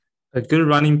A good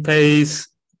running pace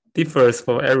differs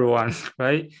for everyone,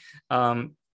 right?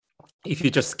 Um, if you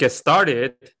just get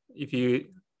started, if you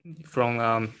from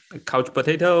a couch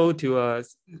potato to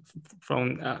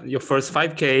from your first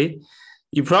 5K,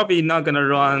 you're probably not gonna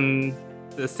run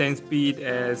the same speed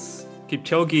as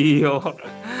Kipchoge or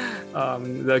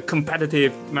the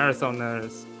competitive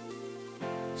marathoners.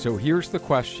 So here's the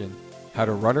question: how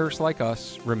do runners like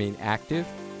us remain active,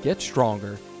 get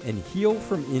stronger, and heal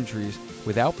from injuries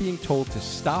without being told to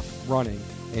stop running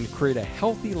and create a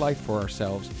healthy life for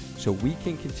ourselves so we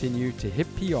can continue to hit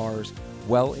PRs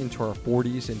well into our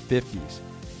 40s and 50s?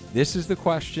 This is the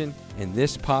question, and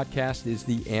this podcast is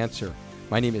the answer.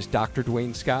 My name is Dr.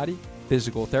 Dwayne Scotty,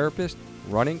 physical therapist,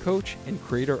 running coach, and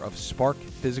creator of Spark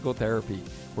Physical Therapy,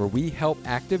 where we help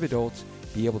active adults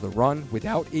be able to run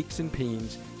without aches and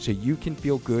pains so you can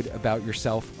feel good about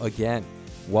yourself again.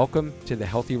 Welcome to the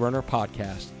Healthy Runner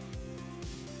Podcast.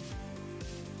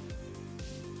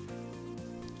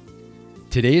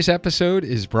 Today's episode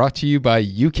is brought to you by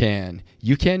UCAN.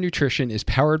 UCAN Nutrition is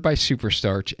powered by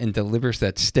Superstarch and delivers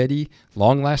that steady,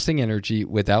 long-lasting energy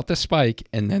without the spike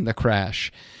and then the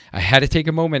crash. I had to take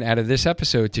a moment out of this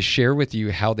episode to share with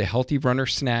you how the Healthy Runner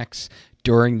snacks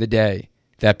during the day.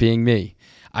 That being me.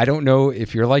 I don't know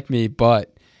if you're like me,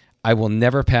 but I will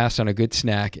never pass on a good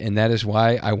snack, and that is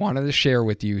why I wanted to share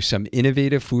with you some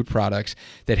innovative food products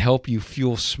that help you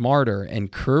fuel smarter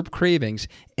and curb cravings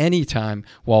anytime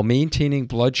while maintaining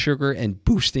blood sugar and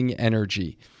boosting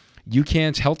energy.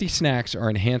 UCAN's healthy snacks are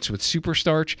enhanced with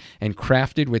superstarch and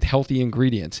crafted with healthy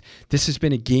ingredients. This has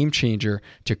been a game changer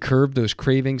to curb those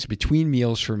cravings between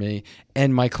meals for me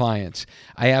and my clients.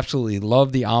 I absolutely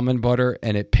love the almond butter,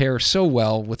 and it pairs so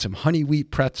well with some honey wheat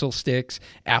pretzel sticks,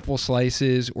 apple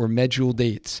slices, or medjool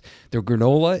dates. The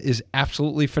granola is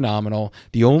absolutely phenomenal.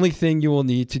 The only thing you will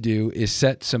need to do is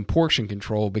set some portion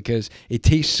control because it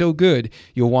tastes so good,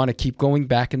 you'll want to keep going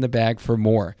back in the bag for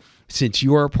more. Since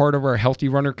you are a part of our Healthy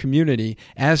Runner community,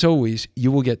 as always, you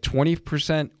will get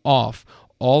 20% off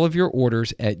all of your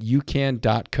orders at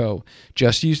ucan.co.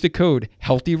 Just use the code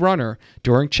HEALTHYRUNNER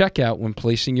during checkout when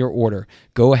placing your order.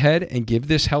 Go ahead and give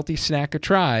this healthy snack a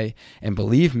try, and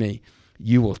believe me,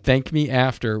 you will thank me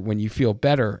after when you feel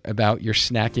better about your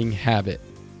snacking habit.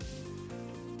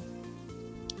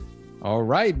 All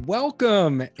right,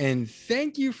 welcome, and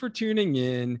thank you for tuning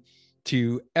in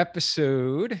to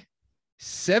episode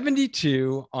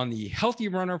 72 on the Healthy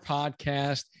Runner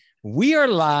Podcast. We are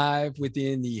live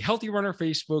within the Healthy Runner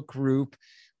Facebook group.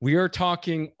 We are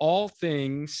talking all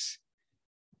things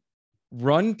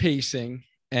run pacing,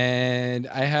 and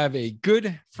I have a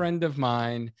good friend of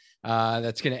mine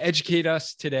that's going to educate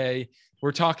us today.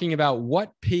 We're talking about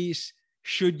what pace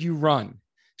should you run?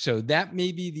 So that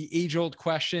may be the age-old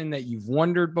question that you've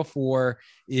wondered before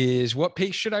is, what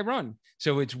pace should I run?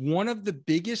 So it's one of the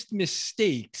biggest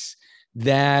mistakes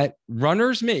that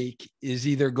runners make is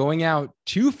either going out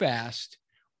too fast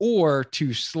or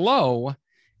too slow.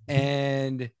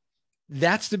 And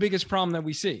that's the biggest problem that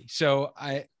we see. So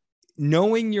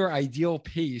knowing your ideal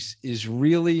pace is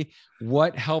really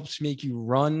what helps make you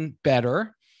run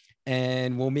better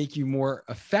and will make you more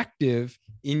effective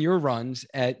in your runs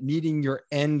at meeting your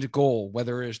end goal,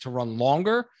 whether it is to run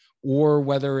longer or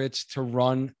whether it's to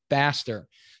run faster.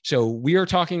 So we are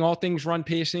talking all things run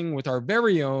pacing with our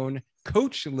very own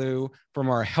Coach Lou from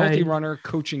our Healthy Runner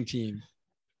coaching team.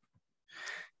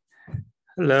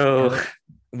 Hello.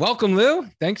 Welcome, Lou.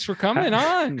 Thanks for coming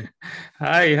on.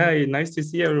 Hi. Nice to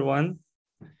see everyone.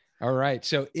 All right.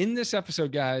 So in this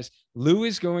episode, guys, Lou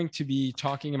is going to be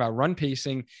talking about run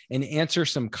pacing and answer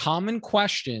some common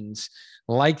questions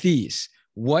like these.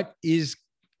 What is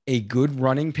a good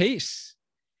running pace?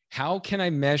 How can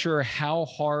I measure how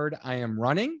hard I am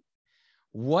running?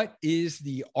 What is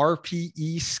the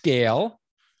RPE scale?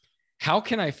 How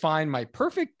can I find my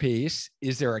perfect pace?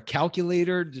 Is there a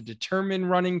calculator to determine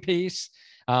running pace?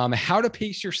 How to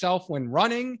pace yourself when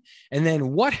running? And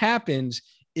then what happens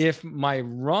if my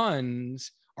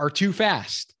runs are too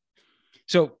fast?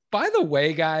 So by the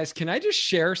way, guys, can I just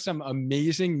share some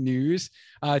amazing news?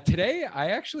 Today, I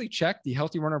actually checked the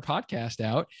Healthy Runner Podcast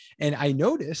out, and I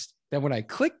noticed that when I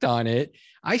clicked on it,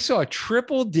 I saw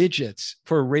triple digits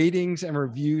for ratings and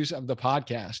reviews of the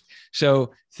podcast.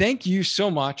 So thank you so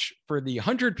much for the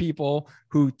 100 people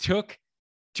who took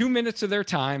 2 minutes of their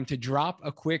time to drop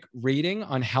a quick rating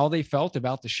on how they felt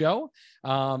about the show.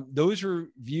 Those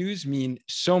reviews mean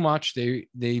so much. They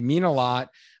mean a lot.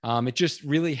 It just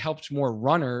really helps more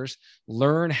runners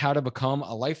learn how to become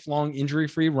a lifelong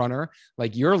injury-free runner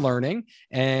like you're learning.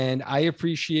 And I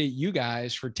appreciate you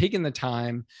guys for taking the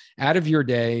time out of your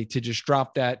day to just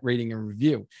drop that rating and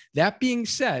review. That being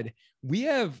said, we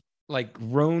have like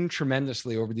grown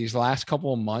tremendously over these last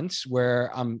couple of months, where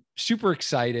I'm super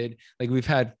excited. Like we've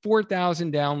had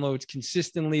 4,000 downloads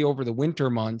consistently over the winter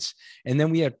months. And then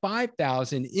we had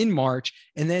 5,000 in March.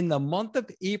 And then the month of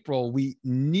April, we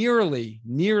nearly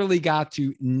got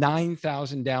to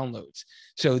 9,000 downloads.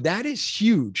 So that is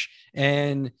huge.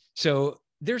 And so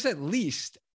there's at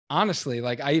least, honestly,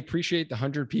 like I appreciate the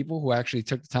 100 people who actually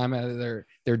took the time out of their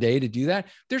day to do that.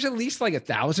 There's at least like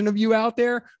 1,000 of you out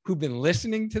there who've been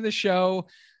listening to the show,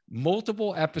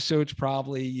 multiple episodes.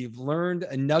 Probably you've learned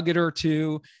a nugget or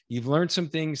two. You've learned some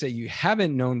things that you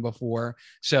haven't known before.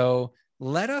 So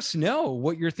let us know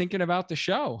what you're thinking about the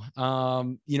show.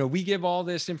 We give all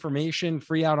this information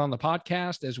free out on the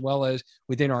podcast, as well as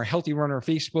within our Healthy Runner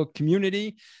Facebook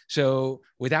community. So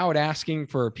without asking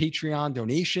for Patreon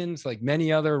donations, like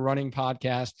many other running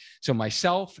podcasts. So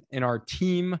myself and our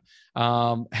team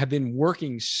have been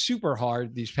working super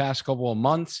hard these past couple of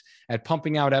months at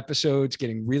pumping out episodes,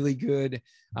 getting really good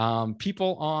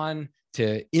people on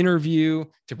to interview,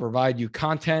 to provide you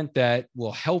content that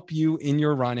will help you in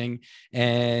your running.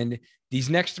 And these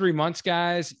next 3 months,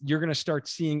 guys, you're going to start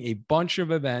seeing a bunch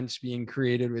of events being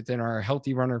created within our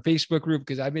Healthy Runner Facebook group,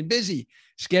 because I've been busy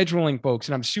scheduling folks,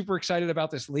 and I'm super excited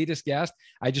about this latest guest.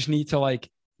 I just need to like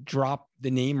drop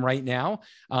the name right now.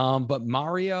 But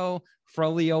Mario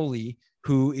Fralioli,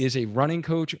 who is a running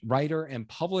coach, writer, and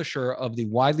publisher of the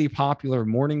widely popular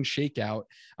Morning Shakeout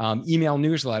email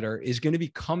newsletter, is going to be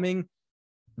coming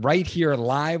right here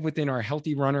live within our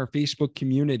Healthy Runner Facebook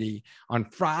community on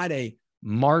Friday,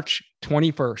 March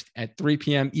 21st at 3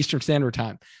 p.m. Eastern Standard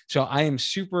Time. So I am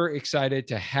super excited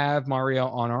to have Mario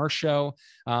on our show.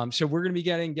 So we're going to be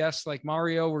getting guests like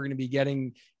Mario. We're going to be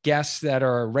getting guests that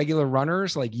are regular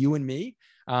runners like you and me.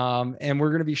 And we're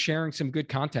going to be sharing some good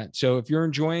content. So if you're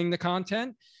enjoying the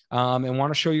content and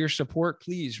want to show your support,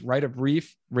 please write a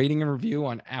brief rating and review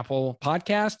on Apple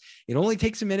Podcast. It only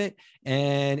takes a minute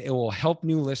and it will help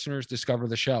new listeners discover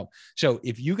the show. So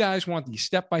if you guys want the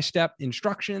step-by-step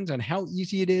instructions on how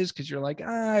easy it is, because you're like,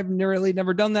 I've really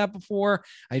never done that before,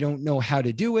 I don't know how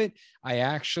to do it, I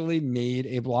actually made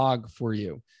a blog for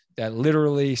you that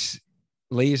literally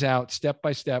lays out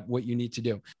step-by-step what you need to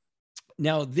do.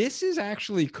 Now, this is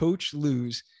actually Coach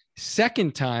Lou's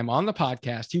second time on the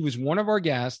podcast. He was one of our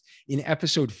guests in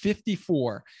episode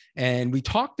 54, and we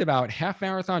talked about half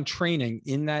marathon training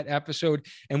in that episode.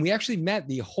 And we actually met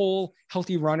the whole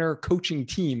Healthy Runner coaching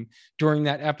team during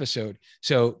that episode.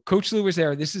 So Coach Lou was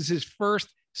there. This is his first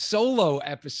solo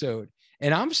episode,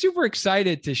 and I'm super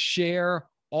excited to share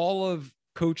all of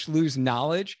Coach Lou's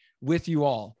knowledge with you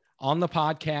all on the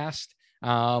podcast.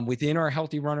 Within our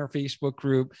Healthy Runner Facebook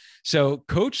group. So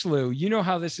Coach Lou, you know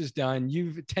how this is done.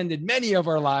 You've attended many of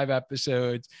our live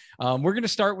episodes. We're going to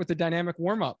start with the dynamic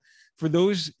warm-up. For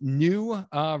those new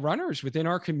runners within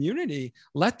our community,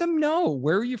 let them know,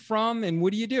 where are you from and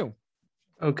what do you do?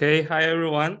 Okay. Hi,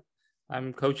 everyone.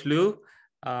 I'm Coach Lou.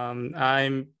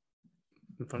 I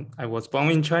was born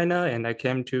in China and I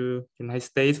came to the United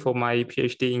States for my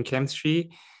PhD in chemistry.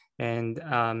 And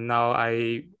now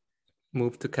I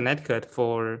moved to Connecticut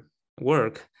for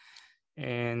work.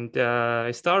 And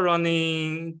I started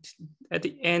running at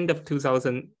the end of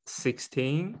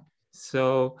 2016.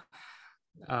 So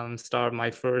started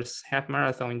my first half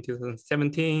marathon in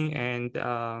 2017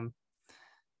 and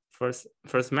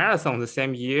first marathon the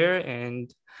same year.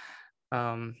 And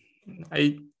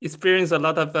I experienced a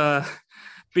lot of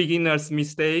beginners'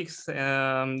 mistakes,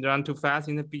 run too fast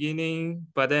in the beginning,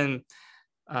 but then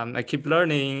I keep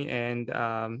learning and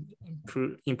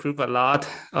improve a lot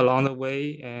along the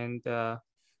way, and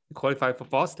qualify for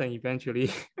Boston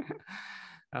eventually.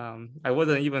 I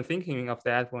wasn't even thinking of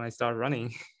that when I started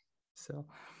running. So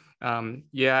I'm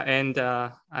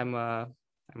a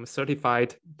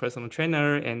certified personal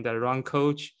trainer and a run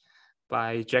coach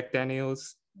by Jack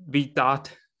Daniels V.Dot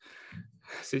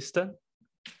system.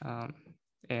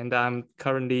 And I'm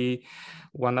currently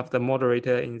one of the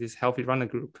moderator in this Healthy Runner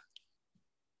group.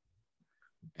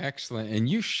 Excellent. And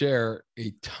you share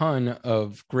a ton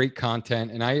of great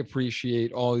content, and I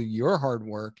appreciate all your hard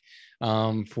work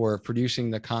for producing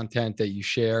the content that you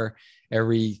share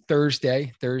every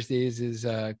Thursday. Thursdays is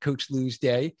Coach Lou's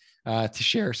day to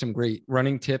share some great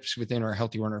running tips within our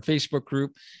Healthy Runner Facebook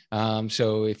group.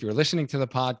 So if you're listening to the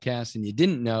podcast and you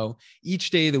didn't know,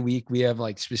 each day of the week, we have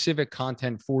like specific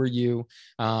content for you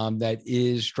that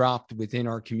is dropped within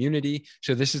our community.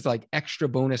 So this is like extra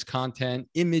bonus content,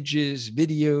 images,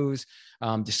 videos,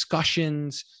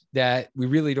 discussions that we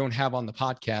really don't have on the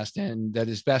podcast, and that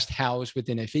is best housed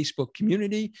within a Facebook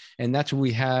community. And that's what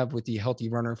we have with the Healthy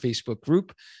Runner Facebook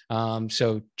group.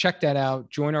 So check that out,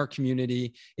 join our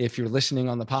community. If if you're listening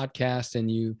on the podcast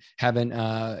and you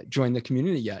haven't joined the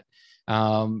community yet.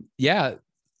 Yeah,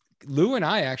 Lou and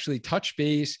I actually touched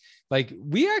base. Like,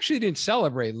 we actually didn't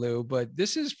celebrate, Lou, but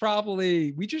this is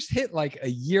probably, we just hit like a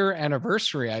year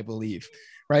anniversary, I believe,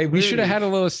 right? We should have had a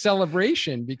little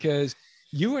celebration because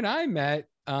you and I met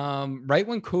right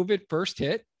when COVID first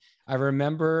hit. I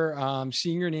remember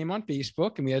seeing your name on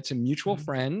Facebook, and we had some mutual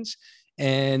friends.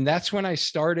 And that's when I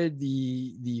started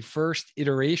the first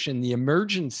iteration, the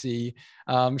emergency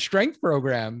strength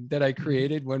program that I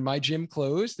created when my gym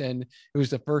closed. And it was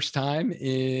the first time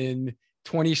in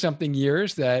 20 something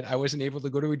years that I wasn't able to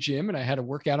go to a gym and I had to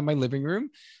work out in my living room.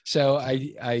 So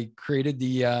I created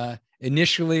the,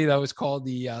 initially that was called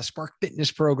the Spark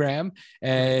Fitness program,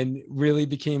 and really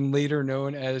became later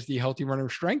known as the Healthy Runner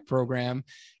Strength program.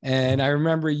 And I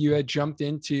remember you had jumped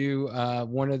into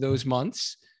one of those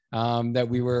months that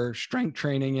we were strength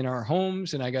training in our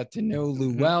homes, and I got to know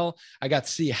Lou well. I got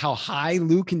to see how high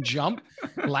Lou can jump.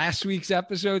 Last week's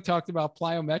episode talked about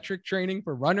plyometric training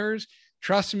for runners.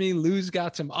 Trust me, Lou's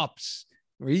got some ups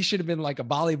where he should have been like a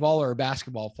volleyball or a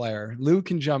basketball player. Lou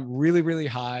can jump really, really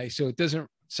high. So it doesn't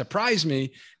surprise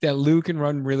me that Lou can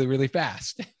run really, really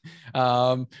fast.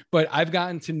 But I've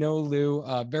gotten to know Lou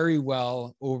very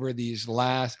well over the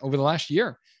last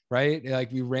year, right?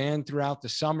 Like, we ran throughout the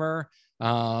summer.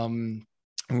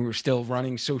 We were still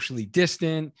running socially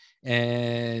distant,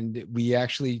 and we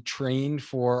actually trained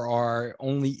for our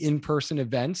only in-person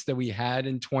events that we had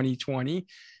in 2020,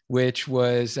 which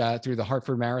was through the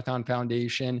Hartford Marathon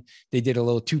Foundation. They did a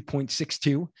little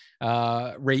 2.62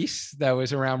 race that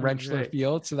was around Rentschler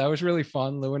Field. So that was really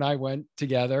fun. Lou and I went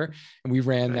together and we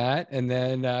ran that. And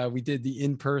then we did the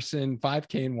in-person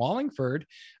 5K in Wallingford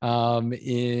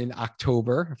in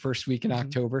October, first week in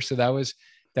October. So that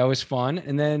was fun.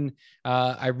 And then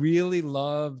I really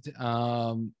loved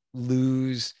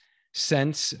Lou's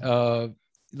sense of,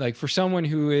 like, for someone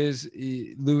who is,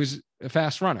 Lou's a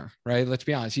fast runner, right? Let's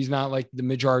be honest. He's not like the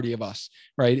majority of us,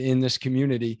 right, in this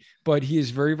community, but he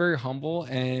is very, very humble,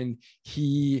 and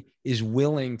he is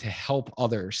willing to help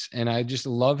others. And I just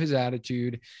love his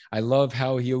attitude. I love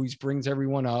how he always brings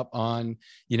everyone up on,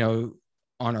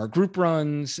 on our group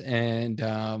runs.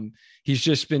 And he's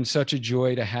just been such a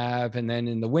joy to have. And then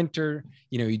in the winter,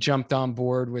 he jumped on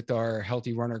board with our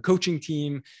Healthy Runner coaching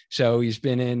team. So he's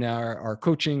been in our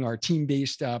coaching, our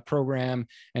team-based program,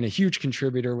 and a huge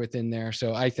contributor within there.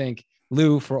 So I thank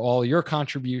Lou for all your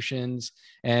contributions.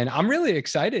 And I'm really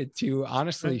excited to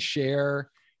honestly share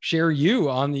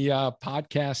you on the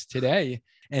podcast today.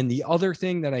 And the other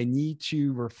thing that I need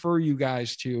to refer you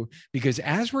guys to, because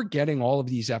as we're getting all of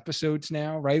these episodes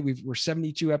now, right, we're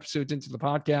 72 episodes into the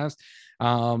podcast.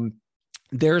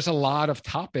 There's a lot of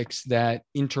topics that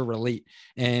interrelate,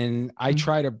 and I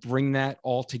try to bring that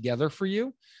all together for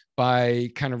you by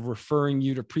kind of referring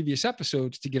you to previous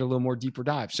episodes to get a little more deeper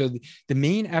dive. So the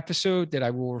main episode that I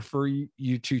will refer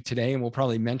you to today, and we'll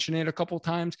probably mention it a couple of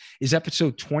times, is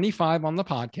episode 25 on the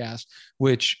podcast,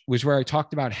 which was where I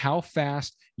talked about how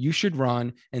fast you should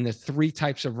run and the 3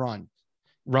 types of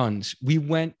runs. We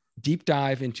went deep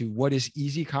dive into what is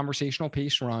easy conversational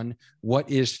pace run, what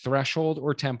is threshold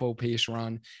or tempo pace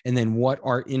run, and then what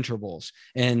are intervals,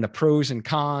 and the pros and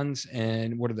cons,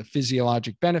 and what are the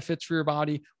physiologic benefits for your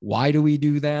body, why do we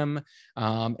do them,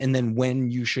 and then when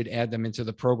you should add them into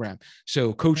the program.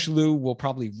 So Coach Lou will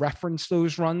probably reference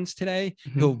those runs today.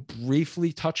 He'll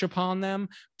briefly touch upon them,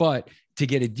 but to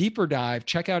get a deeper dive,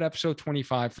 check out episode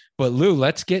 25. But Lou,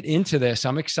 let's get into this.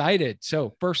 I'm excited.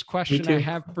 So first question I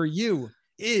have for you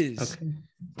is,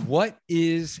 what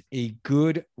is a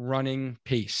good running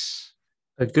pace?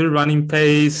 A good running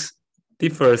pace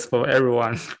differs for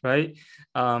everyone, right?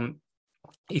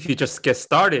 If you just get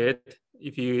started,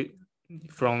 if you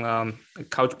from a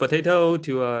couch potato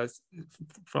to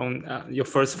from your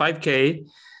first 5K,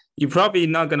 you're probably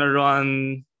not gonna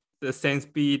run the same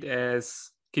speed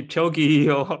as Kipchoge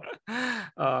or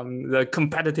the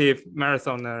competitive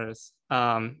marathoners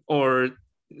or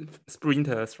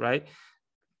sprinters, right?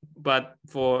 But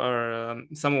for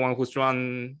someone who's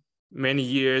run many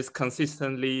years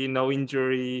consistently, no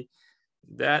injury,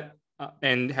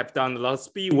 and have done a lot of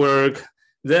speed work,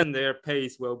 then their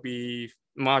pace will be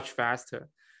much faster.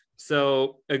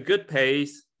 So a good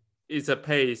pace is a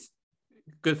pace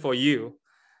good for you.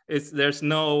 There's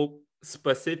no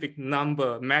specific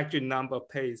magic number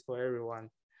pace for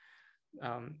everyone.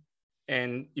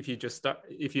 And if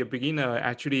you're a beginner,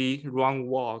 actually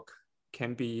walk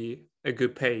can be a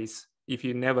good pace if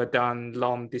you've never done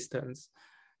long distance.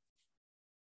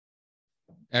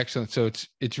 Excellent. So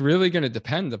it's really going to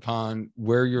depend upon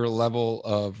where your level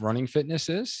of running fitness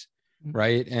is,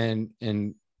 right? And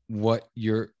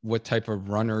what type of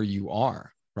runner you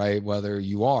are, right? Whether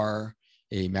you are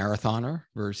a marathoner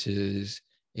versus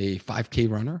a 5K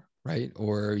runner, right?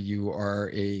 Or you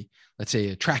are let's say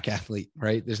a track athlete,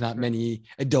 right? There's not many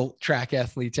adult track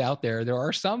athletes out there. There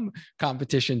are some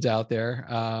competitions out there.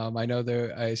 I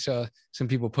know I saw some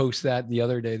people post that the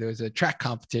other day. There was a track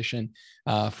competition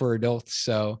for adults.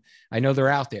 So I know they're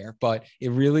out there, but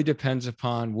it really depends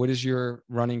upon what is your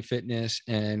running fitness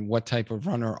and what type of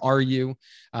runner are you.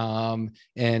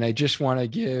 And I just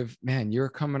want to you're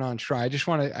coming on stride.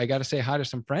 I got to say hi to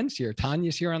some friends here.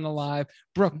 Tanya's here on the live.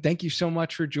 Brooke, thank you so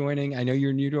much for joining. I know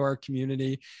you're new to our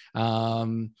community.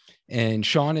 And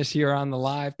Sean is here on the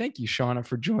live. Thank you, Shauna,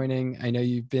 for joining. I know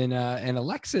you've been, and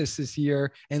Alexis is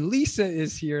here, and Lisa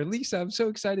is here. Lisa, I'm so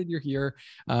excited you're here.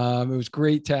 It was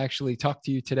great to actually talk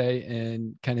to you today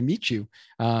and kind of meet you.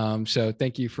 So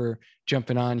thank you for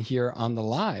jumping on here on the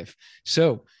live.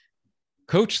 So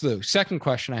Coach Lou, second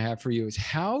question I have for you is,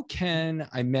 how can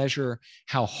I measure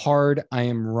how hard I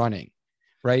am running?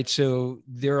 Right. So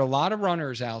there are a lot of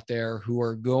runners out there who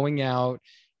are going out,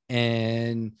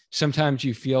 and sometimes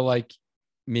you feel like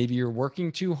maybe you're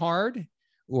working too hard,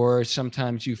 or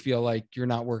sometimes you feel like you're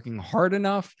not working hard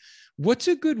enough. What's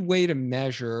a good way to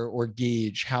measure or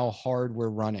gauge how hard we're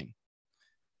running?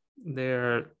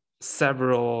 There are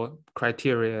several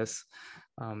criteria.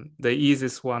 The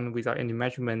easiest one without any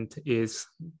measurement is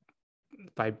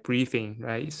by breathing,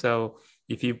 right? So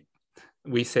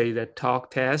we say the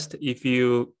talk test. If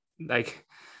you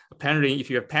if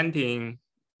you're panting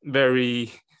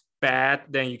very bad,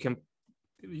 then you can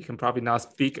probably not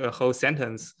speak a whole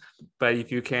sentence. But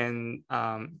if you can,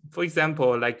 for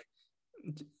example, like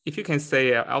if you can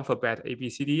say an alphabet A, B,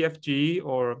 C, D, F, G,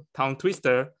 or tongue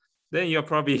twister, then you're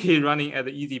probably running at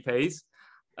an easy pace.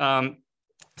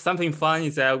 Something fun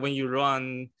is that when you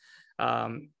run,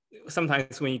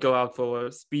 sometimes when you go out for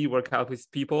a speed workout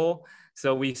with people,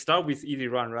 so we start with easy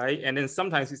run, right? And then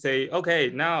sometimes you say,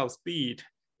 okay, now speed.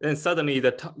 Then suddenly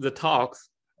the talks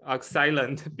are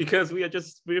silent because we are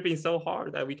just breathing so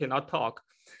hard that we cannot talk.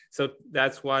 So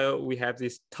that's why we have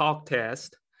this talk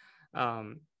test.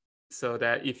 So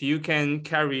that if you can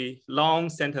carry long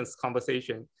sentence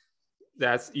conversation,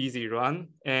 that's easy run.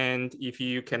 And if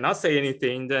you cannot say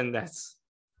anything, then that's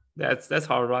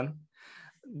hard run.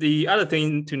 The other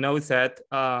thing to know is that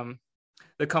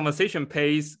the conversation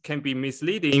pace can be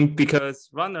misleading because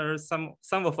runners,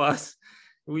 some of us,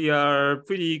 we are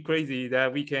pretty crazy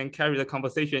that we can carry the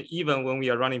conversation even when we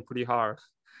are running pretty hard.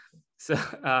 So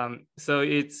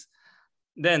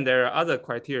then there are other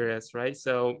criteria, right?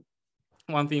 So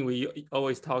one thing we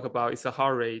always talk about is the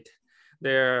heart rate.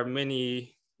 There are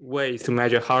many ways to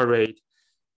measure heart rate.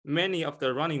 Many of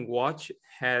the running watch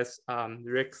has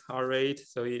Rick's heart rate.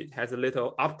 So it has a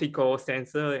little optical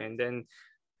sensor and then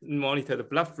monitor the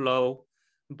blood flow,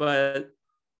 but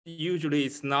usually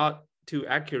it's not too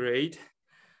accurate.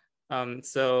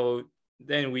 So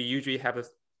then we usually have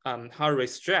a heart rate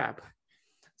strap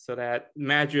so that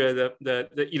measure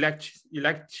the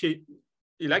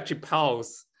electric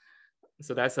pulse.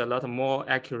 So that's a lot more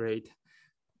accurate.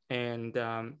 And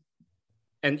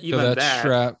even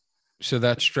So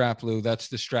that strap, Lou, that's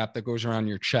the strap that goes around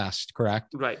your chest,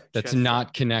 correct? Right. That's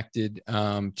not connected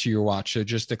to your watch. So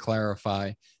just to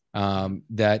clarify,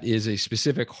 that is a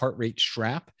specific heart rate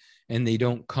strap, and they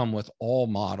don't come with all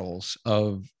models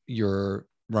of your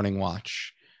running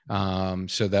watch.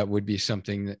 So that would be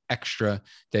something extra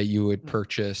that you would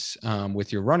purchase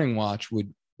with your running watch,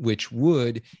 which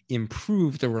would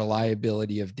improve the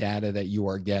reliability of data that you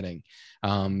are getting.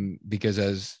 Because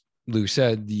as Lou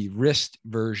said, the wrist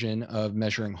version of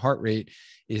measuring heart rate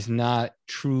is not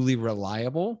truly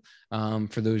reliable.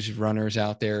 For those runners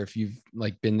out there, if you've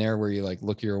been there where you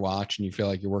look at your watch and you feel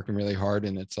like you're working really hard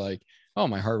and it's like, oh,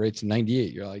 my heart rate's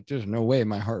 98. You're like, there's no way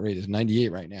my heart rate is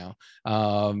 98 right now.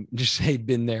 Just say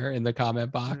been there in the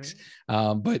comment box.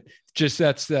 Right. But just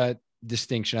that's that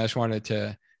distinction. I just wanted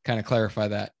to kind of clarify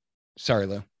that. Sorry,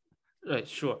 Lou. Right,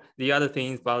 sure. The other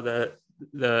thing about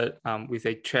the we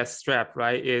say chest strap,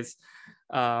 right, is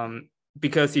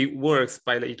because it works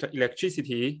by the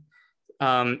electricity.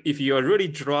 If you are really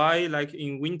dry, like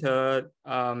in winter,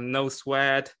 no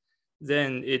sweat,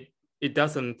 then it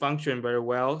doesn't function very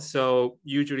well. So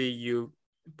usually you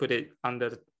put it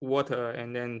under the water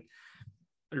and then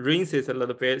rinse it a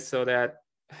little bit so that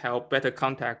help better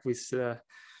contact with the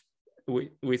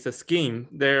skin.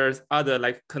 There's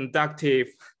other conductive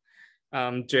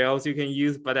gels you can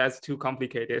use, but that's too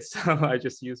complicated. So I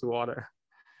just use water.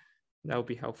 That would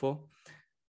be helpful.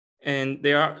 And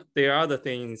there are other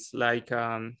things like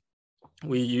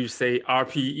we use say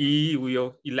RPE.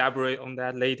 We'll elaborate on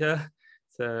that later.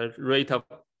 The rate of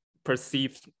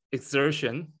perceived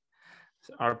exertion,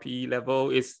 RPE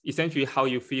level, is essentially how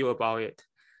you feel about it.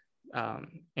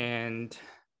 And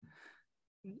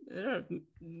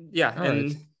yeah, All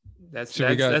and right. that's So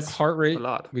we got that's heart a rate,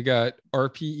 lot. we got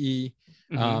RPE.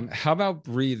 How about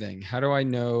breathing? How do I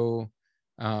know?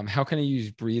 How can I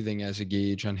use breathing as a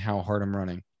gauge on how hard I'm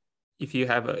running? If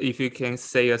you can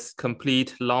say a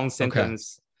complete long Okay.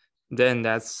 sentence, then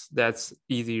that's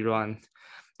easy run.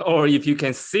 Or if you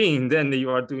can sing, then you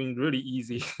are doing really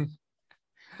easy.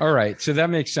 All right. So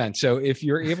that makes sense. So if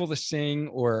you're able to sing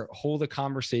or hold a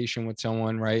conversation with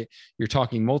someone, right, you're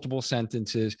talking multiple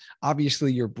sentences,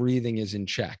 obviously your breathing is in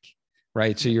check,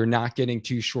 right? So you're not getting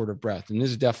too short of breath. And this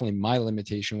is definitely my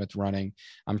limitation with running.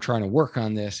 I'm trying to work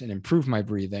on this and improve my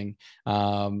breathing,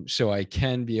 so I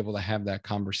can be able to have that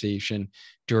conversation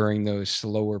during those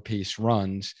slower pace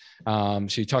runs. So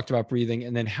you talked about breathing.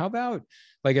 And then how about,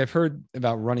 like, I've heard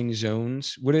about running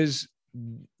zones. What is,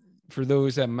 for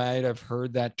those that might have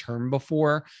heard that term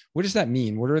before, what does that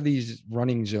mean? What are these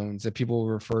running zones that people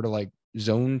refer to, like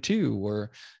zone 2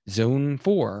 or zone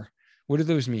 4? What do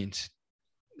those mean?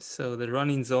 So the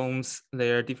running zones,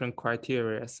 there are different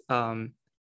criteria. So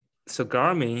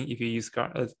Garmin, if you use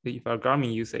if a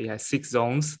Garmin user, it has 6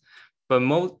 zones, but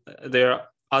most there are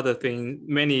other things.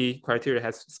 Many criteria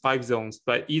has 5 zones,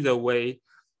 but either way,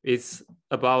 it's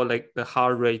about like the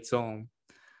heart rate zone.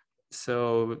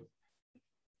 So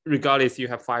regardless, you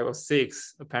have 5 or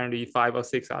 6. Apparently, 5 or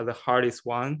 6 are the hardest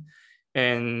one,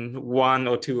 and 1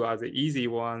 or 2 are the easy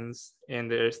ones.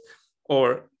 And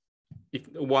or if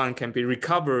one can be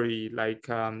recovery, like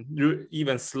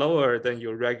even slower than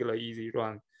your regular easy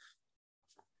run.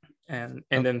 And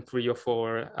then 3 or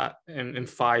 4 and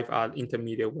 5 are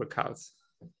intermediate workouts.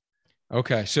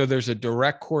 Okay, so there's a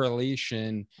direct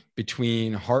correlation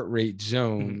between heart rate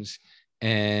zones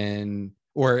and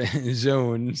or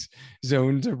zones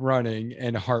of running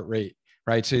and heart rate,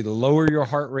 right? So the lower your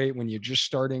heart rate when you're just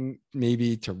starting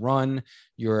maybe to run,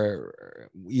 you're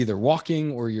either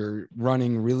walking or you're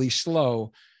running really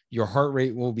slow, your heart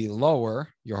rate will be lower,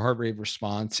 your heart rate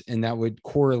response, and that would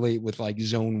correlate with like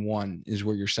zone 1 is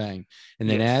what you're saying. And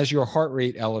then Yes. as your heart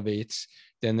rate elevates,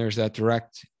 then there's that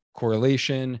direct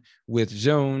correlation with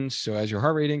zones. So as your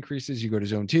heart rate increases, you go to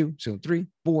zone 2, zone 3,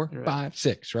 4, Right. 5,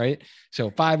 6, right? So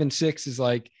 5 and 6 is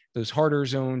like those harder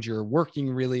zones. You're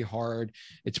working really hard.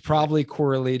 It's probably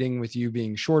correlating with you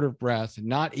being short of breath,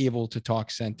 not able to talk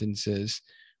sentences,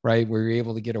 right? Where you're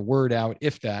able to get a word out,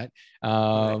 if that.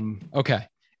 Okay.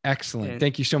 Excellent.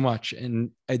 Thank you so much. And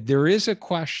there is a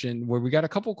question where we got a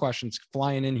couple questions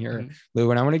flying in here, Lou,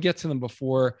 and I want to get to them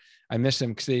before I miss them,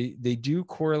 because they do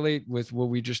correlate with what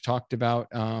we just talked about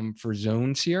for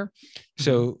zones here.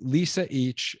 So Lisa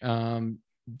H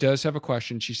does have a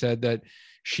question. She said that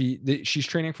she's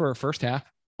training for her first half.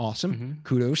 Awesome.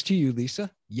 Kudos to you,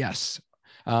 Lisa. Yes.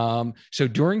 So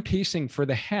during pacing for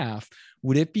the half,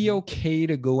 would it be okay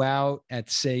to go out at,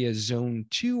 say, a zone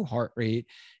 2 heart rate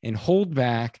and hold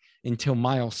back until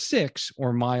mile 6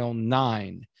 or mile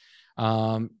 9?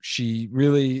 She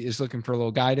really is looking for a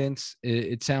little guidance.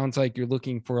 It sounds like you're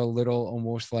looking for a little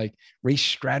almost like race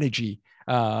strategy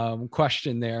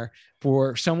question there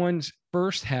for someone's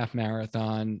first half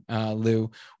marathon.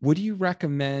 Lou, what do you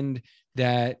recommend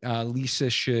that Lisa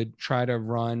should try to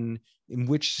run in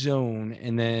which zone,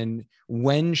 and then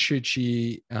when should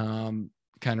she kind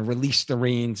of release the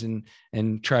reins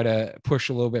and try to push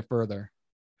a little bit further?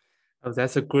 Oh,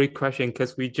 that's a great question,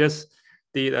 because we just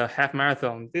did a half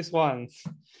marathon. This one,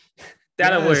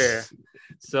 Delaware. Yes.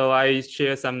 So I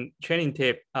share some training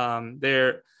tip.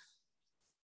 There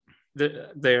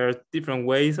are different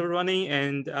ways of running,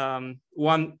 and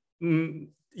one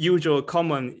usual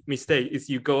common mistake is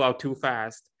you go out too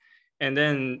fast, and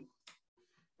then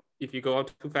if you go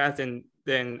out too fast, and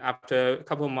then after a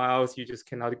couple of miles you just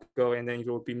cannot go, and then you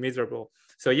will be miserable.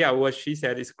 So yeah, what she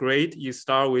said is great. You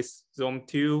start with zone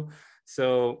 2.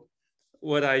 So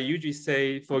what I usually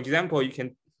say, for example, you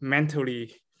can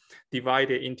mentally divide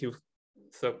it into,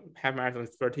 so half marathon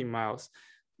is 13 miles,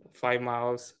 5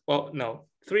 miles, well, no,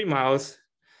 3 miles,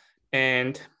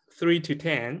 and 3 to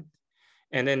 10,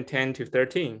 and then 10 to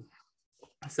 13.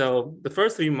 So the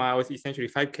first 3 miles is essentially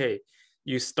 5K.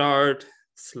 You start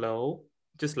slow,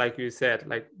 just like you said,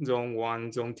 like zone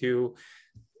 1, zone 2,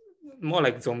 more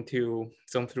like zone 2,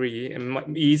 zone 3,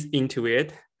 and ease into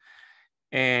it.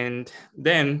 And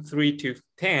then 3 to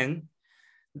 10,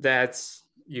 that's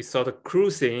you sort of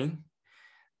cruising,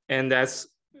 and that's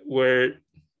where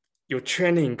your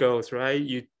training goes, right?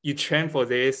 You train for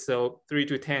this, so 3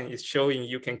 to 10 is showing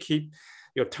you can keep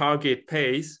your target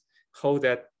pace, hold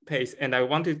that pace. And I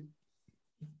want to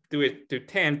do it to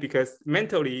 10 because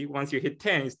mentally, once you hit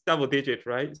 10, it's double digit,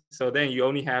 right? So then you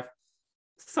only have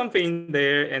something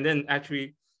there. And then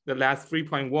actually the last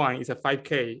 3.1 is a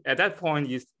 5K. At that point,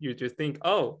 you just think,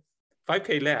 oh,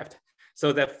 5K left.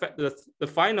 So that the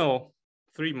final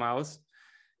 3 miles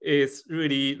is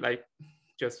really like,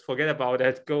 just forget about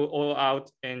that, go all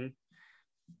out, and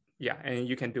yeah, and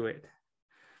you can do it.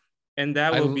 And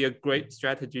that will be a great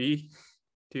strategy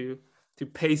to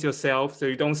pace yourself so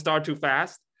you don't start too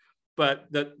fast. But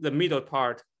the middle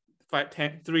part,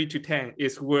 3 to 10,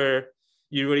 is where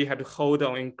you really have to hold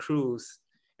on and cruise,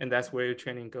 and that's where your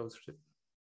training goes to.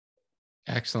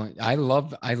 Excellent. I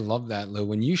love that, Lou.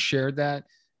 When you shared that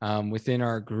within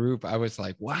our group, I was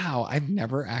like, wow, I've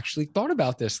never actually thought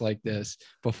about this like this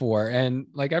before. And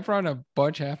like, I've run a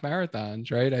bunch of half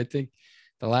marathons, right? I think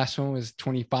the last one was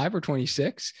 25 or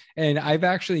 26. And I've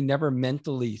actually never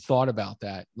mentally thought about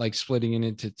that, like splitting it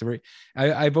into three.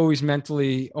 I've always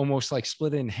mentally almost like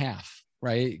split it in half,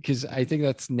 right? Because I think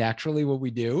that's naturally what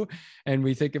we do. And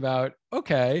we think about,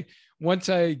 okay, once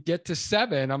I get to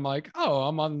 7, I'm like, oh,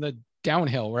 I'm on the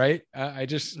downhill, right?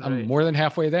 I'm more than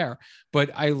halfway there. But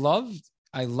I love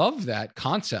that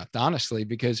concept, honestly,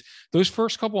 because those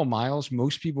first couple of miles,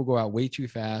 most people go out way too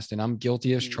fast, and I'm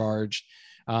guilty as charged.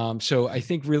 So I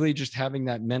think really just having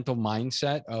that mental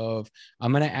mindset of,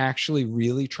 I'm going to actually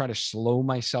really try to slow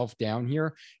myself down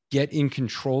here, get in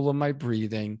control of my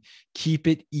breathing, keep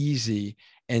it easy,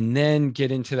 and then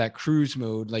get into that cruise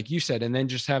mode, like you said, and then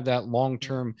just have that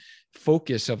long-term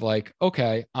focus of like,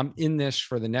 okay, I'm in this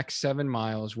for the next 7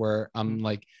 miles where I'm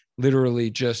like literally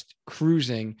just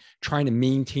cruising, trying to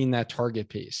maintain that target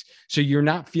pace. So you're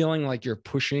not feeling like you're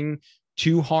pushing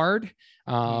too hard.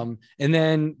 And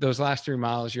then those last 3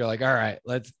 miles, you're like, all right,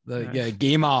 let's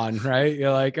game on, right?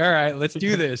 You're like, all right, let's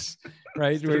do this,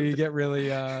 right? Where you get really,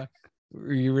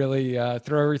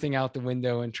 throw everything out the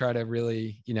window and try to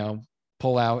really,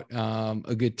 pull out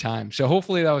a good time. So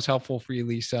hopefully that was helpful for you,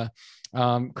 Lisa.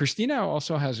 Christina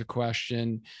also has a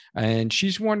question, and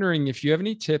she's wondering if you have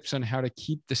any tips on how to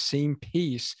keep the same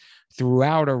pace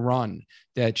throughout a run.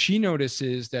 That she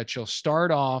notices that she'll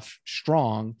start off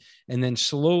strong and then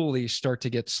slowly start to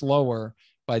get slower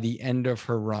by the end of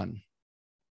her run.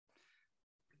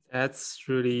 That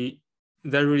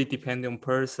really depends on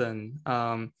person.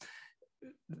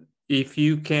 If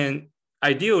you can,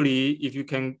 ideally, if you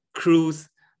can cruise,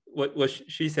 what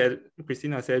she said,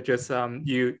 Christina said, just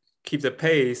you keep the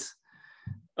pace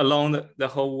along the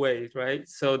whole way, right?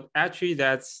 So actually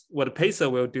that's what a pacer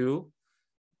will do.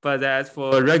 But that's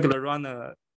for a regular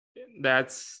runner,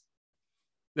 that's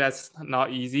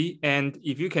not easy. And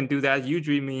if you can do that,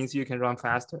 usually means you can run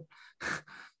faster.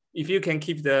 If you can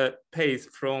keep the pace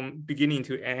from beginning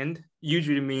to end,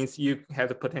 usually means you have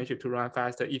the potential to run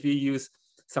faster. If you use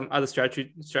some other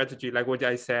strategy like what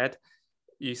I said,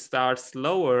 you start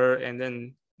slower and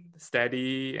then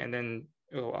steady and then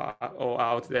go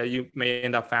out, that you may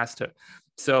end up faster.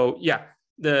 So yeah,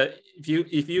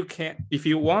 if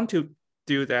you want to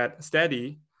do that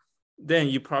steady, then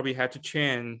you probably have to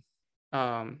train.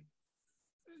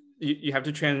 You have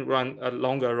to train, run a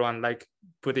longer run, like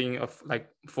putting like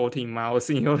 14 miles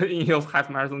in your half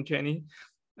marathon training,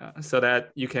 so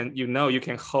that you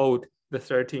can hold the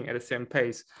 13 at the same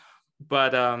pace.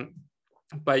 But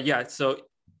yeah, so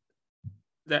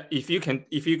that if you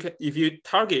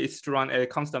target is to run at a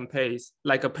constant pace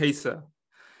like a pacer,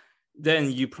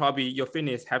 then your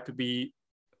fitness have to be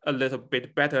a little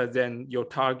bit better than your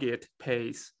target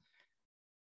pace.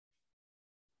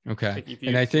 Okay. Like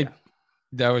and I think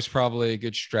that was probably a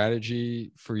good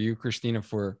strategy for you, Christina,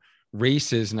 for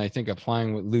races. And I think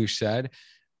applying what Lou said,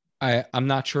 I'm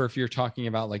not sure if you're talking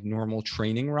about like normal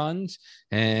training runs.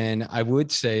 And I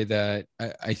would say that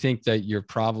I think that you're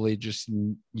probably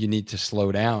you need to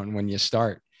slow down when you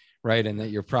start, right? And that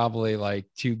you're probably like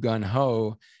too gun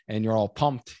ho and you're all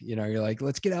pumped. You're like,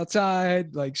 let's get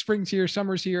outside, like spring's here,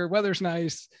 summer's here, weather's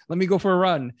nice, let me go for a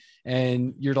run.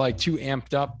 And you're like too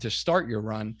amped up to start your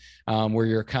run, where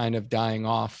you're kind of dying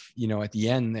off, at the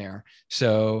end there.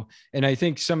 So, and I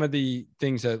think some of the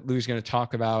things that Lou's going to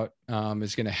talk about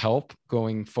is going to help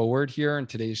going forward here in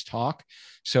today's talk.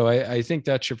 So I think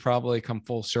that should probably come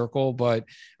full circle, but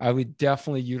I would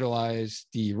definitely utilize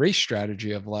the race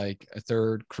strategy of like a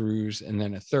third cruise and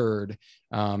then a third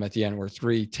at the end, where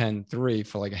 3, 10, 3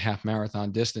 for like a half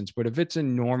marathon distance. But if it's a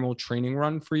normal training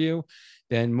run for you,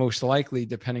 then most likely,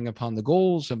 depending upon the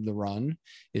goals of the run,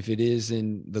 if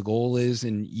the goal is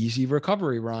an easy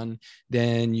recovery run,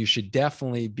 then you should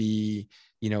definitely be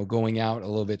going out a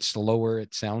little bit slower,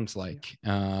 it sounds like.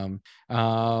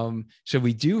 So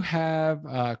we do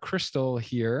have Crystal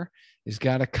here. has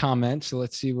got a comment. So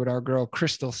let's see what our girl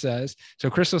Crystal says. So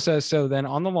Crystal says, so then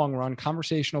on the long run,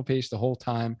 conversational pace the whole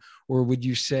time, or would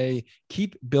you say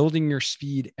keep building your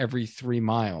speed every 3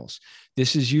 miles?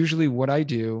 This is usually what I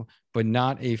do, but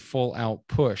not a full out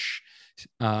push.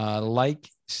 Like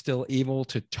still able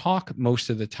to talk most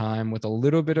of the time with a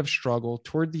little bit of struggle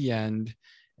toward the end.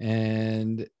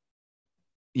 And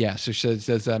yeah, so she says,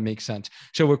 does that make sense?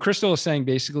 So what Crystal is saying,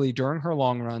 basically during her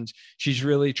long runs, she's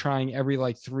really trying every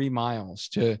like 3 miles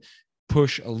to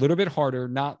push a little bit harder,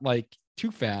 not like too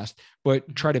fast,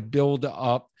 but try to build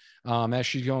up as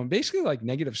she's going, basically like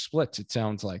negative splits, it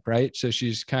sounds like, right? So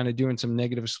she's kind of doing some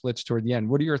negative splits toward the end.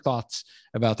 What are your thoughts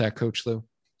about that, Coach Lou?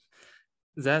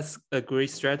 That's a great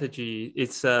strategy.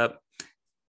 It's so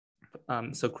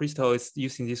Crystal is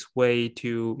using this way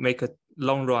to make a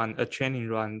long run, a training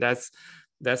run. That's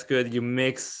good. You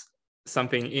mix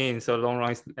something in, so long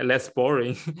run is less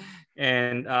boring,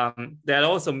 and that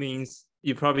also means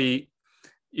you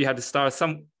have to start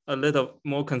a little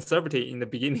more conservative in the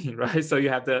beginning, right? So you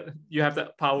have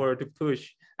the power to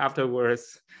push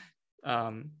afterwards.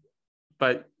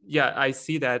 But yeah, I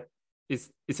see that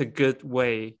it's a good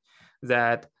way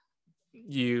that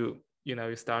you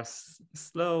start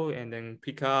slow and then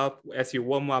pick up as you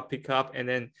warm up, pick up,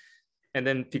 and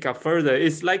then pick up further.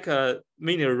 It's like a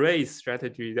mini race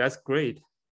strategy. That's great.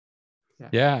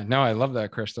 Yeah, no, I love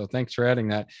that, Crystal. Thanks for adding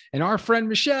that. And our friend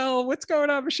Michelle, what's going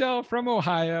on, Michelle from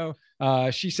Ohio?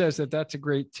 She says that that's a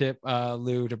great tip,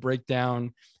 Lou, to break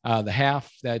down the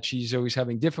half, that she's always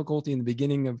having difficulty in the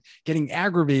beginning of getting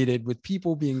aggravated with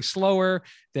people being slower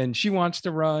than she wants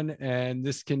to run. And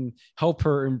this can help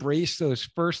her embrace those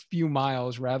first few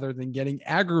miles rather than getting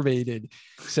aggravated.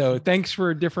 So thanks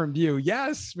for a different view.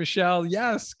 Yes, Michelle.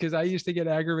 Yes, because I used to get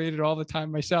aggravated all the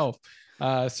time myself.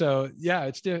 So yeah,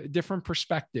 it's a different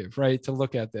perspective, right, to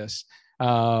look at this.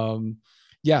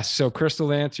 Yes. So Crystal,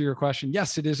 to answer your question,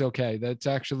 yes, it is okay. That's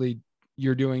actually,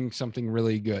 you're doing something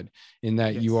really good in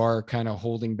that you are kind of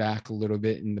holding back a little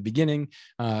bit in the beginning.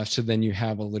 So then you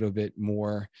have a little bit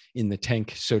more in the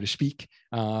tank, so to speak.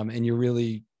 And you're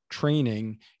really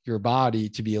training your body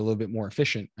to be a little bit more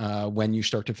efficient when you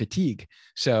start to fatigue.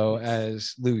 So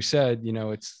as Lou said,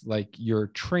 it's like you're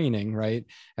training, right?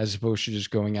 As opposed to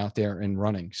just going out there and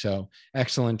running. So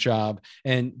excellent job.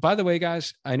 And by the way,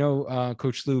 guys, I know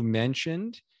Coach Lou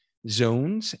mentioned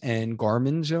zones and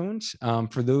Garmin zones.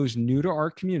 For those new to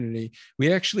our community,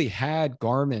 we actually had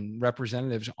Garmin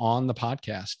representatives on the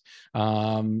podcast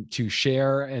to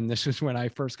share. And this was when I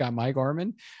first got my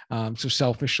Garmin. So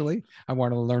selfishly, I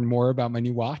wanted to learn more about my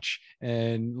new watch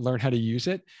and learn how to use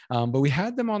it. But we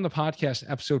had them on the podcast,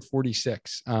 episode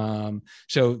 46.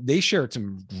 So they shared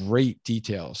some great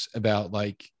details about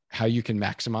like how you can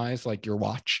maximize like your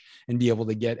watch and be able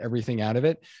to get everything out of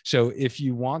it. So if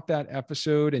you want that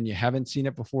episode and you haven't seen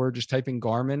it before, just type in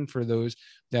Garmin for those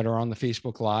that are on the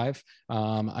Facebook Live.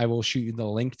 I will shoot you the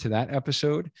link to that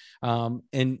episode.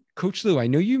 And Coach Lou, I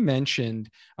know you mentioned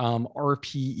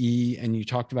RPE and you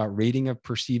talked about rating of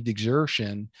perceived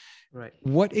exertion. Right.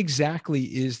 What exactly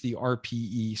is the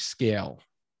RPE scale?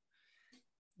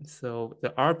 So the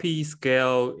RPE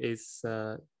scale is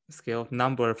scale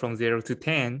number from 0 to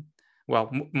 10, well,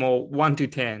 more 1 to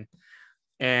 10,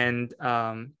 and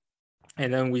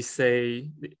then we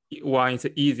say 1 is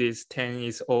the easiest, 10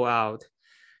 is all out.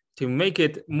 To make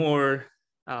it more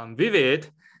vivid,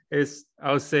 is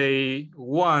I would say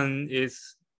 1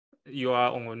 is you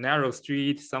are on a narrow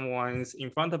street, someone's in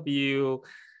front of you,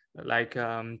 like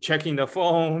checking the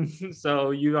phone.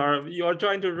 So you are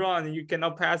trying to run, you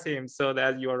cannot pass him, so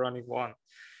that you are running 1.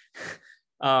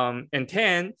 And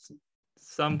 10,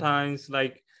 sometimes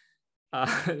like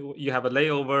you have a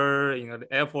layover in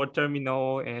the airport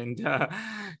terminal, and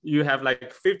you have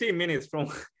like 15 minutes from,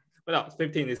 well,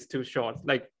 15 is too short,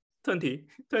 like 20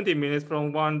 minutes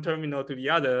from one terminal to the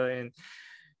other, and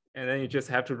then you just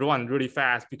have to run really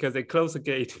fast because they close the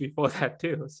gate before that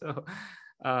too. So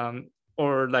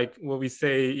or like what we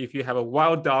say, if you have a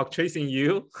wild dog chasing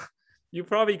you, you're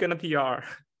probably gonna PR.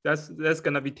 That's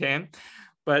gonna be 10.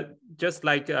 But just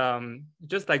like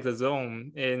the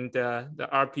zone, and the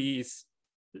RP is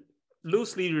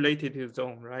loosely related to the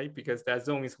zone, right? Because that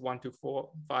zone is 1 to 4,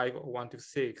 5, or 1 to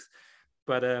 6.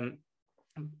 But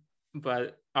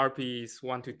RP is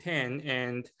 1 to 10,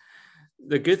 and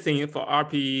the good thing for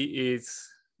RP is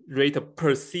rate of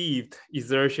perceived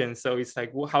exertion. So it's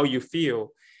like how you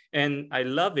feel, and I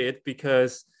love it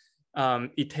because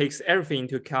it takes everything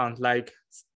into account. Like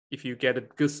if you get a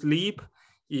good sleep,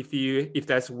 if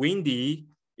that's windy,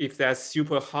 if that's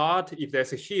super hot, if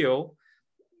there's a hill.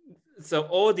 So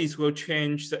all these will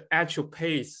change the actual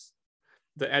pace,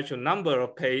 the actual number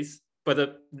of pace,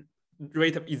 but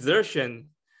rate of exertion,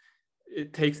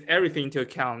 it takes everything into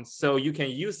account. So you can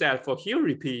use that for hill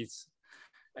repeats.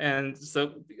 And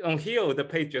so on hill, the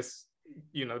pace just,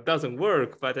 doesn't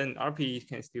work, but then RPE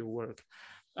can still work.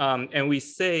 And we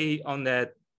say on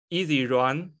that easy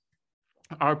run,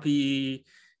 RPE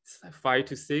 5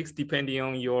 to 6, depending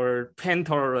on your pain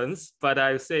tolerance. But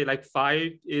I would say like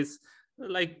 5 is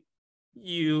like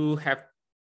you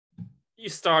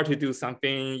start to do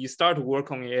something, you start to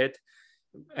work on it,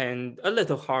 and a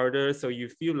little harder, so you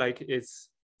feel like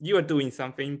you are doing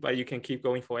something, but you can keep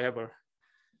going forever.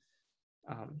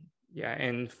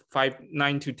 And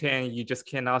 9 to 10, you just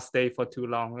cannot stay for too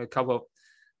long. A couple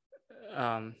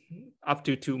of up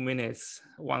to 2 minutes,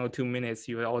 1 or 2 minutes,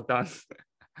 you're all done.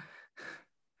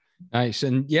 Nice.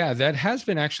 And yeah, that has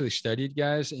been actually studied,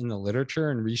 guys, in the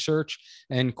literature and research,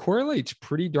 and correlates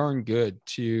pretty darn good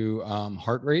to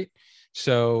heart rate.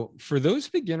 So for those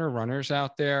beginner runners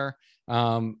out there,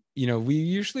 we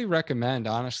usually recommend,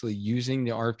 honestly, using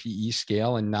the RPE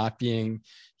scale and not being,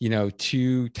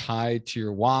 too tied to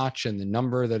your watch and the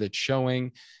number that it's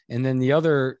showing. And then the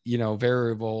other,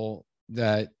 variable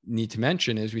that need to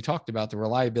mention is, we talked about, the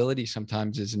reliability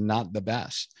sometimes is not the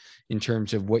best in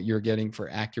terms of what you're getting for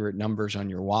accurate numbers on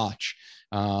your watch,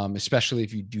 especially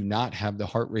if you do not have the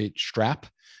heart rate strap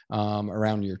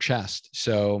around your chest.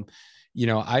 So,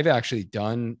 I've actually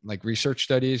done like research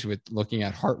studies with looking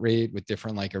at heart rate with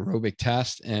different like aerobic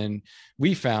tests. And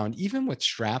we found even with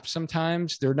straps,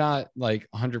 sometimes they're not like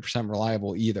 100%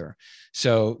 reliable either.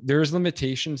 So there's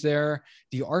limitations there.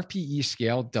 The RPE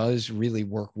scale does really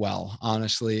work well,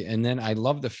 honestly. And then I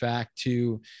love the fact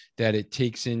too, that it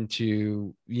takes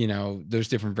into, those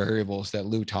different variables that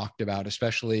Lou talked about,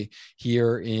 especially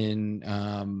here in,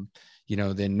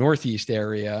 the Northeast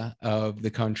area of the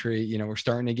country. We're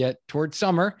starting to get towards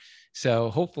summer. So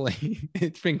hopefully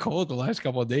it's been cold the last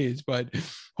couple of days, but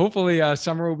hopefully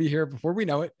summer will be here before we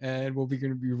know it. And we'll be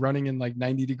going to be running in like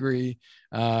 90-degree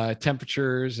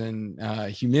temperatures and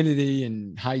humidity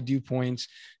and high dew points.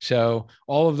 So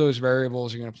all of those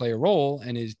variables are going to play a role,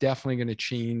 and is definitely going to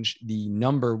change the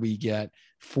number we get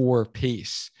for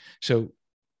pace. So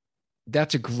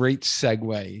that's a great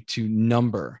segue to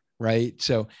number. Right?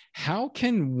 So how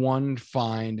can one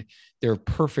find their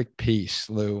perfect pace,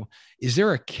 Lou? Is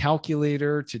there a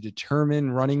calculator to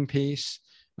determine running pace?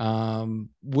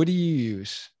 What do you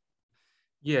use?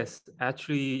 Yes,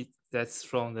 actually, that's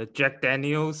from the Jack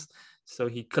Daniels. So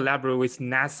he collaborated with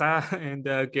NASA and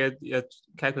get a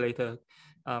calculator.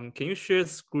 Can you share the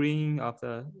screen of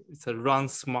it's a Run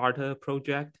Smarter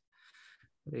project?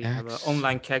 They have an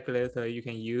online calculator you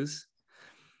can use.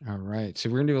 All right. So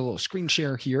we're going to do a little screen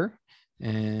share here.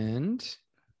 And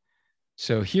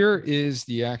so here is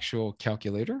the actual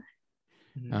calculator.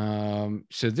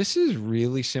 So this is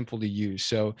really simple to use.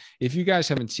 So if you guys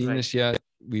haven't seen this yet,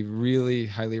 we really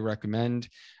highly recommend.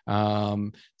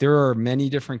 There are many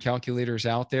different calculators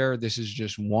out there. This is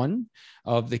just one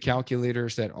of the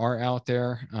calculators that are out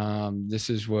there.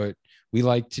 This is what we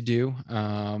like to do.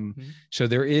 So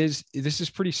this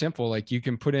is pretty simple. Like you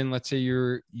can put in, let's say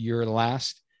your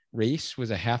last race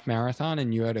was a half marathon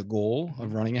and you had a goal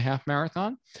of running a half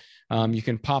marathon. You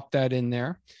can pop that in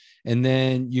there, and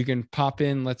then you can pop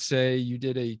in, let's say you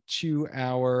did a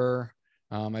 2-hour,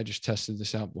 I just tested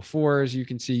this out before. As you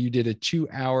can see, you did a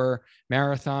 2-hour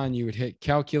marathon. You would hit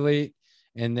calculate,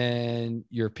 and then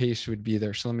your pace would be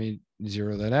there. So let me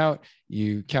zero that out.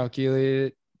 You calculate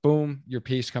it, boom, your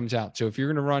pace comes out. So if you're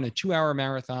going to run a 2-hour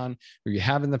marathon, or you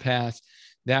have in the past,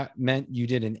 that meant you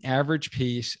did an average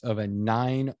pace of a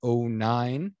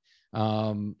 9:09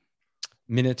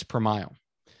 minutes per mile.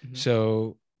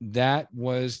 So that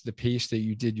was the pace that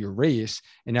you did your race.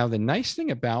 And now the nice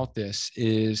thing about this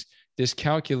is this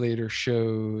calculator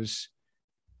shows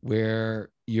where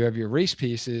you have your race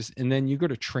paces, and then you go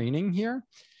to training here.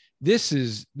 This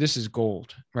is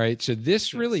gold, right? So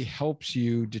this really helps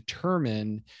you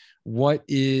determine what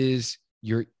is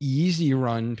your easy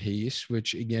run pace,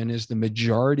 which again is the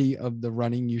majority of the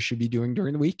running you should be doing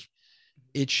during the week.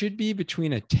 It should be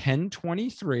between a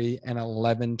 10:23 and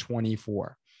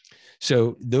 11:24.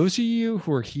 So those of you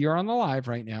who are here on the live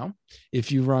right now,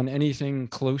 if you run anything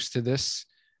close to this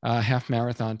half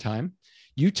marathon time,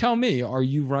 you tell me, are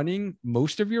you running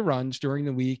most of your runs during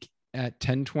the week at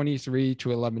 10:23 to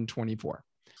 11:24?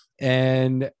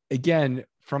 And again,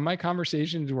 from my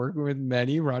conversations working with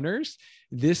many runners,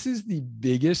 this is the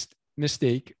biggest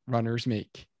mistake runners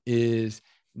make, is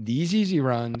these easy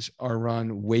runs are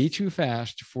run way too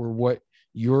fast for what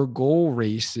your goal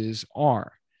races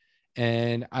are.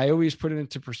 And I always put it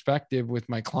into perspective with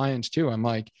my clients too. I'm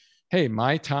like, hey,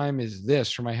 my time is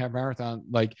this for my half marathon.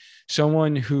 Like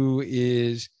someone who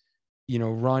is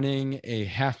running a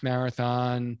half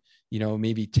marathon,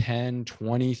 maybe 10,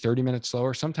 20, 30 minutes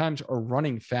slower, sometimes are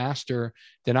running faster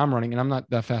than I'm running. And I'm not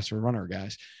that fast of a runner,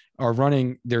 guys, are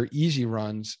running their easy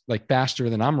runs like faster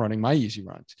than I'm running my easy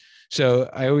runs. So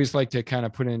I always like to kind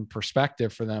of put in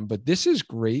perspective for them. But this is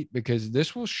great because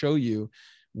this will show you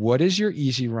what is your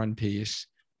easy run pace,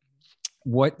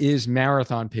 what is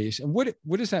marathon pace, and what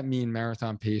does that mean,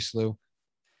 marathon pace, Lou?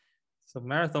 So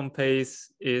marathon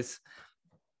pace is,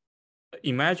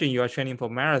 imagine you are training for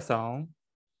marathon.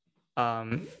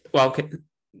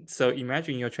 So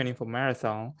imagine you're training for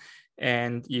marathon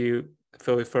and you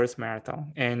for your first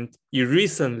marathon, and you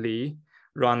recently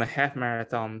run a half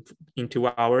marathon in 2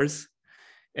 hours,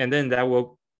 and then that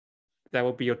will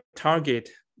be your target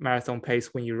marathon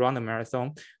pace when you run a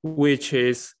marathon, which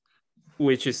is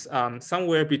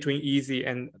somewhere between easy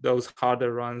and those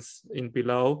harder runs in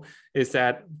below, is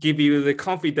that give you the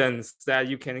confidence that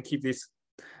you can keep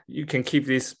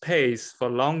this pace for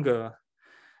longer.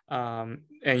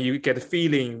 And you get a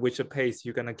feeling which pace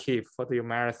you're gonna keep for your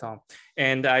marathon.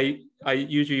 And I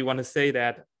usually want to say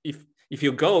that if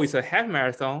your goal is a half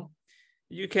marathon,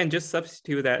 you can just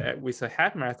substitute that with a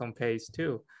half marathon pace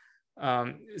too.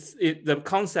 The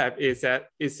concept is that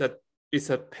it's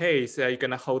a pace that you're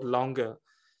gonna hold longer.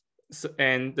 So,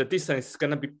 and the distance is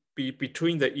gonna be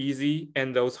between the easy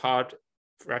and those hard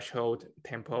threshold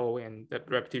tempo and the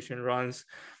repetition runs.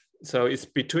 So it's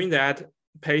between that.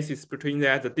 Pace is between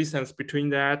that, the distance between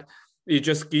that. It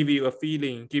just give you a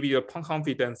feeling, give you a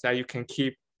confidence that you can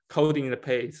keep holding the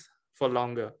pace for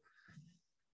longer.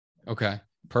 Okay,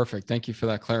 perfect. Thank you for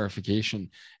that clarification.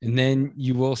 And then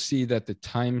you will see that the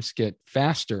times get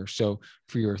faster. So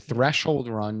for your threshold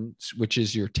runs, which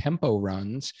is your tempo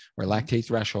runs or lactate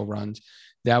threshold runs,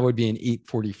 that would be an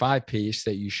 8:45 pace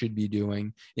that you should be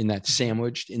doing in that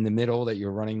sandwiched in the middle, that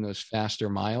you're running those faster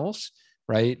miles,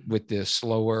 right? With the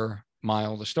slower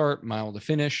mile to start, mile to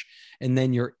finish. And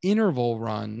then your interval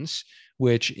runs,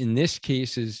 which in this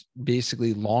case is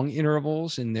basically long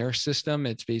intervals in their system.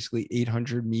 It's basically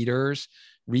 800 meters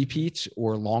repeats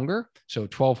or longer. So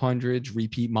 1200s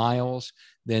repeat miles,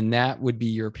 then that would be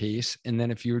your pace. And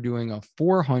then if you're doing a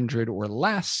 400 or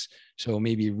less, so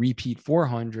maybe repeat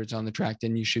 400s on the track,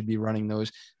 then you should be running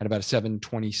those at about a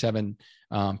 727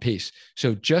 pace.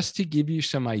 So just to give you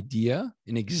some idea,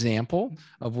 an example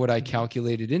of what I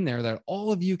calculated in there that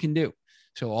all of you can do.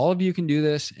 So all of you can do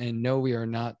this, and no, we are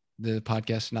not, the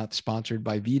podcast is not sponsored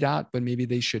by VDOT, but maybe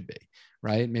they should be,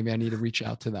 right? Maybe I need to reach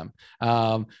out to them.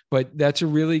 But that's a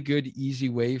really good, easy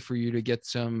way for you to get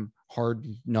some hard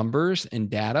numbers and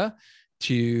data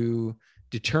to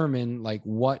determine like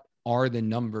what are the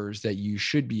numbers that you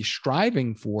should be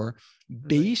striving for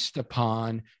based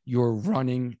upon your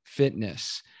running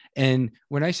fitness. And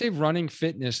when I say running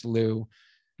fitness, Lou,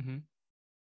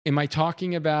 am I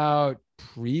talking about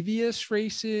previous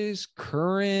races,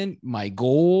 current, my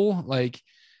goal? Like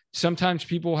sometimes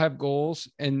people have goals,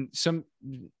 and a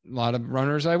lot of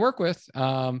runners I work with,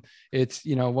 it's,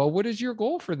 well, what is your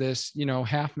goal for this,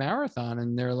 half marathon?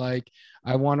 And they're like,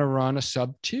 I want to run a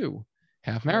sub-2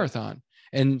 half marathon.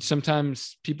 And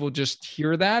sometimes people just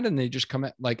hear that and they just come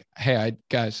at like, hey,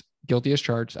 guys, guilty as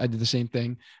charged. I did the same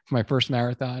thing for my first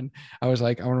marathon. I was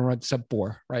like, I want to run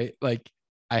sub-4, right? Like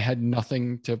I had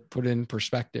nothing to put in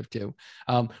perspective to.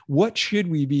 What should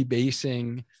we be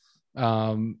basing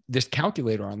this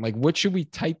calculator on? Like, what should we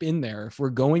type in there if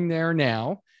we're going there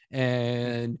now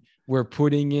and we're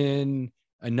putting in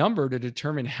a number to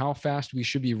determine how fast we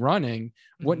should be running?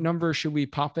 What number should we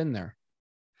pop in there?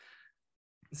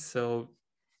 So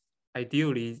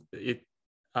ideally,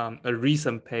 a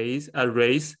recent pace, a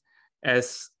race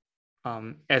as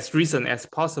recent as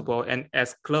possible and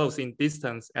as close in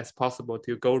distance as possible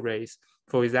to goal race.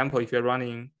 For example, if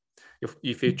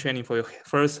you're training for your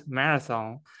first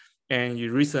marathon and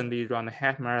you recently run a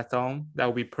half marathon, that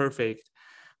would be perfect.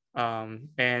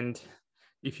 And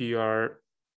if you are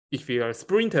a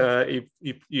sprinter,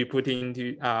 if you put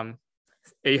into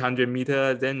 800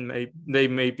 meters, then they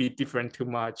may be different too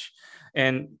much.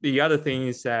 And the other thing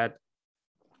is that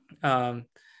the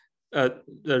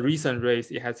recent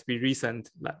race, it has to be recent,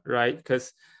 right?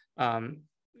 Because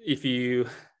if you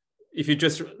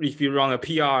run a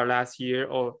PR last year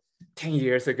or 10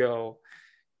 years ago,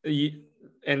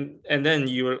 and then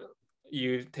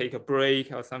you take a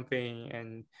break or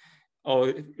something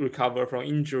or recover from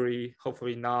injury,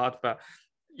 hopefully not, but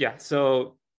yeah,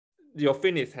 so your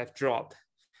fitness has dropped,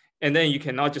 and then you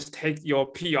cannot just take your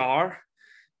PR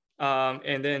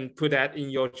and then put that in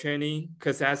your training,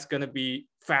 because that's going to be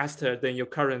faster than your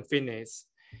current fitness.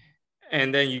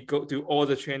 And then you go do all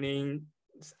the training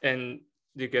and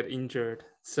you get injured.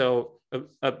 So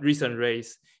a recent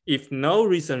race. If no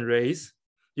recent race,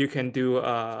 you can do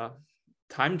a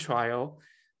time trial.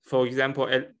 For example,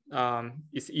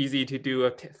 it's easy to do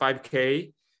a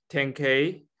 5K,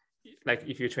 10K, like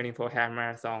if you're training for a half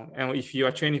marathon. And if you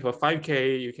are training for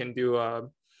 5K, you can do a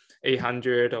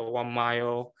 800 or 1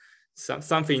 mile,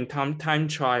 something time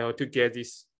trial to get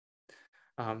this,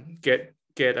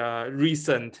 get a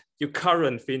recent, your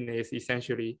current fitness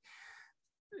essentially.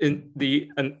 In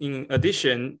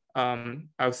addition,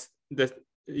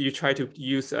 you try to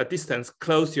use a distance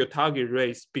close to your target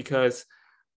race, because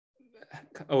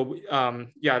long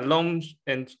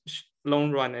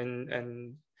run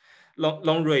and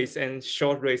long race and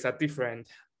short race are different.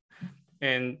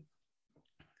 And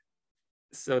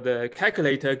so the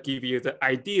calculator give you the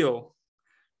ideal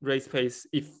race pace.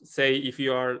 If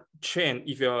you are trained,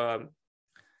 if you're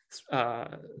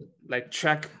like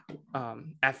track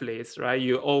athletes, right?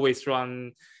 You always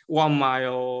run 1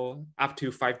 mile up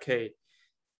to 5K.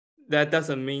 That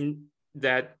doesn't mean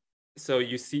that, so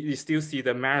you still see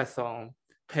the marathon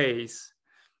pace,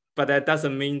 but that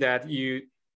doesn't mean that you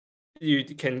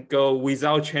can go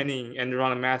without training and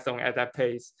run a marathon at that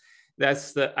pace.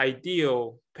 That's the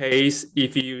ideal pace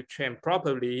if you train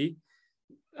properly.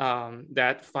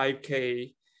 That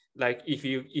 5K, like if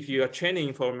you are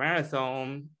training for a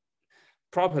marathon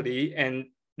properly and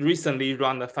recently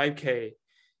run a 5K,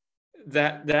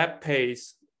 that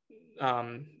pace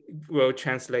will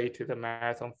translate to the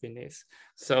marathon fitness.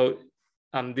 So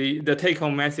the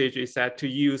take-home message is that to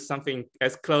use something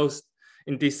as close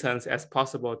in distance as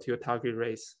possible to your target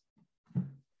race.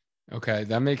 Okay,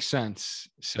 that makes sense.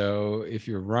 So if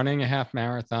you're running a half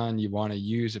marathon, you want to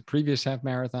use a previous half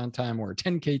marathon time or a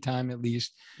 10K time at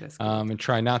least, and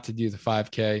try not to do the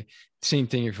 5K. Same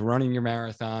thing if you're running your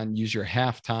marathon, use your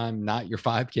half time, not your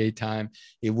 5K time.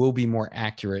 It will be more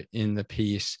accurate in the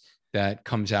pace that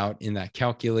comes out in that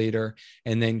calculator.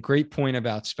 And then great point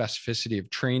about specificity of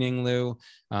training, Lou.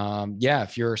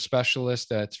 If you're a specialist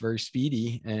that's very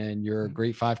speedy and you're a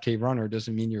great 5K runner,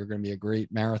 doesn't mean you're going to be a great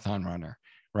marathon runner,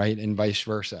 right? And vice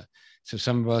versa. So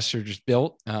some of us are just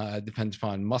built, depends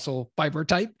upon muscle fiber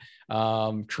type,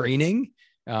 training,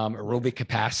 aerobic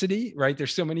capacity, right?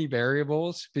 There's so many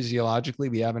variables physiologically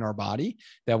we have in our body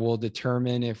that will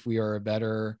determine if we are a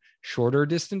better shorter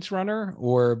distance runner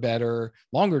or a better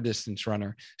longer distance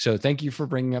runner. So thank you for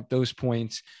bringing up those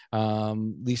points.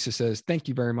 Lisa says, thank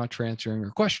you very much for answering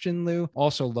her question, Lou.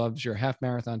 Also loves your half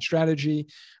marathon strategy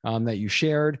that you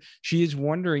shared. She is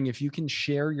wondering if you can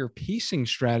share your pacing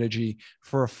strategy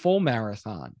for a full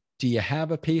marathon. Do you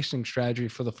have a pacing strategy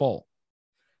for the full?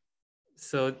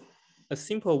 So a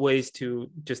simple way is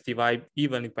to just divide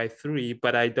evenly by 3,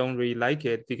 but I don't really like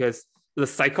it because the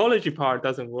psychology part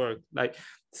doesn't work. Like,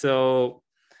 so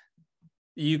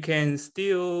you can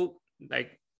still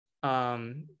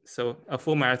so a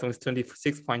full marathon is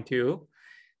 26.2,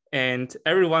 and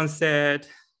everyone said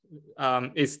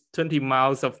it's 20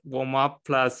 miles of warm up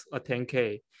plus a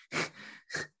 10K,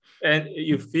 and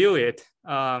you feel it.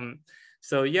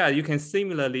 So yeah, you can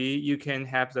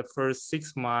have the first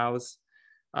 6 miles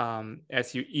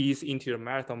as you ease into the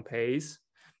marathon pace,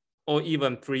 or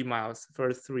even 3 miles,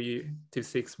 first 3 to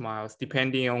 6 miles,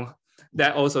 depending on,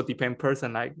 that also depends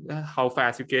person, like how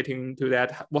fast you get into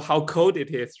that, how cold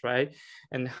it is, right?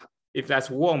 And if that's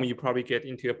warm, you probably get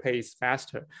into your pace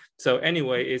faster. So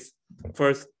anyway, it's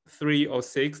first 3 or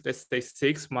 6, let's say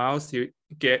 6 miles, you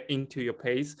get into your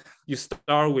pace. You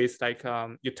start with like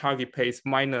your target pace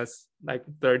minus like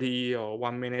 30 or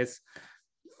 1 minute,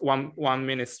 one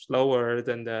minute slower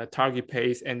than the target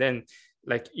pace, and then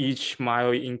like each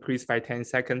mile increase by 10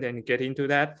 seconds and get into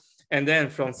that. And then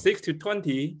from 6 to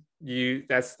 20,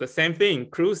 that's the same thing,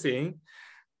 cruising.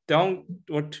 Don't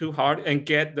work too hard and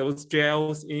get those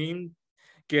gels in,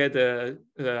 get the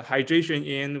hydration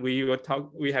in.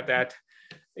 We have that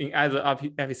in other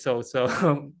episodes,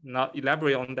 so not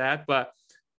elaborate on that, but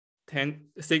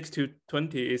 6 to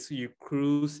 20 is you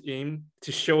cruise in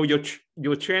to show your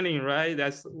training, right?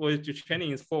 That's what your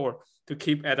training is for, to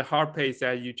keep at a hard pace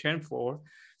that you train for.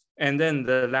 And then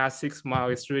the last 6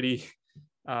 miles is really,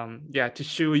 to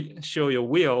show your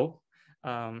will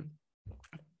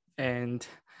and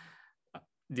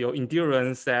your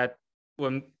endurance, that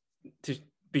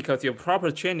because your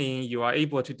proper training, you are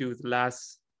able to do the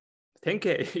last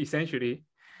 10K essentially.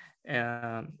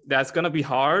 That's gonna be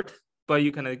hard, but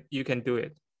you can do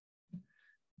it.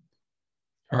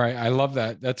 All right, I love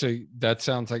that. That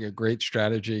sounds like a great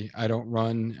strategy. I don't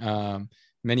run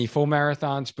many full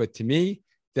marathons, but to me,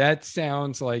 that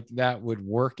sounds like that would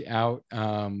work out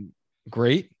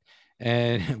great.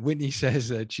 And Whitney says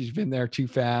that she's been there too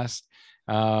fast.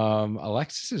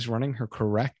 Alexis is running her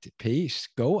correct pace.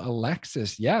 Go,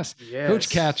 Alexis. Yes. Yes. Coach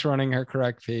Kat's running her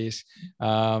correct pace.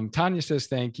 Tanya says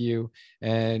thank you.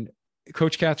 And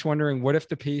Coach Kat's wondering, what if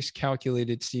the pace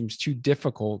calculated seems too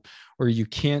difficult or you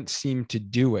can't seem to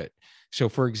do it? So,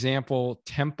 for example,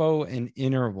 tempo and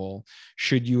interval,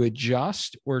 should you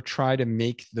adjust or try to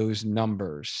make those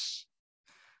numbers?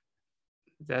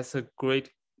 That's a great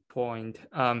point.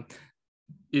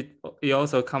 It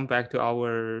also comes back to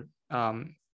our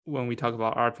when we talk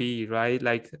about RPE, right?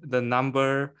 Like the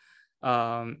number,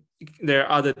 there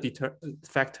are other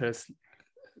factors.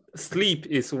 Sleep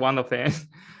is one of them.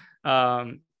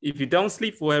 If you don't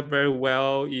sleep very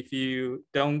well, if you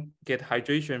don't get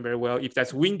hydration very well, if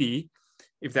that's windy,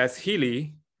 if that's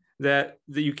hilly, that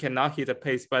you cannot hit the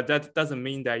pace. But that doesn't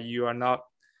mean that you are not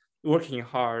working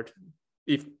hard.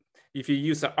 If you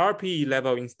use the RPE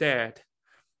level instead,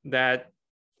 then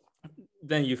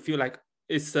you feel like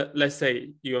it's let's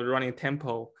say you're running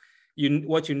tempo.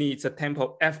 What you need is a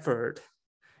tempo effort.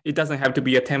 It doesn't have to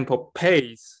be a tempo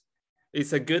pace.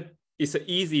 It's an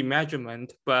easy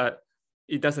measurement, but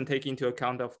it doesn't take into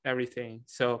account of everything.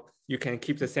 So you can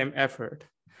keep the same effort.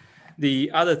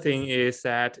 The other thing is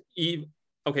that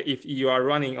if you are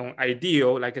running on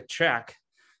ideal, like a track,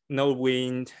 no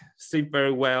wind, sleep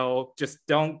very well, just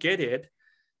don't get it,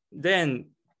 then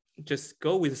just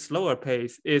go with slower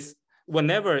pace. It's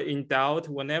whenever in doubt,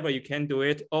 whenever you can do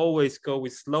it, always go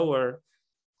with slower.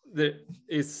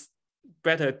 It's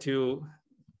better to,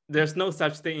 there's no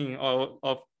such thing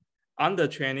of under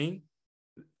training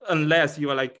unless you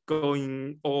are like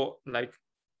going or like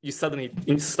you suddenly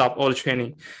stop all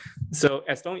training. So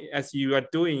as long as you are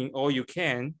doing all you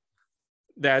can,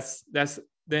 that's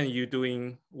then you're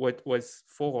doing what was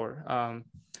for.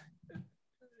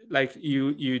 Like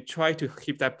you try to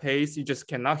keep that pace, you just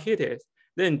cannot hit it.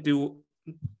 Then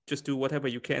just do whatever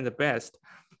you can the best.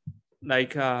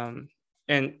 Like and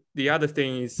the other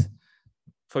thing is,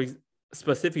 for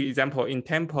specific example, in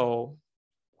tempo,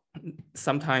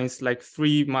 sometimes like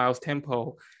 3 miles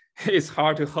tempo, it's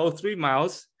hard to hold 3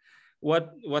 miles.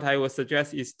 What I would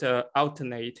suggest is to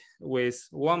alternate with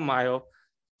 1 mile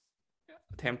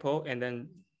tempo and then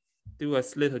do a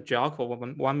little jog for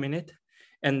 1 minute,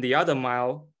 and the other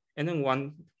mile, and then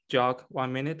one jog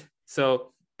 1 minute.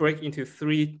 So break into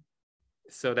 3,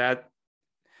 so that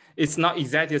it's not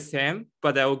exactly the same,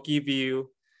 but that will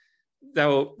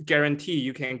guarantee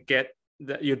you can get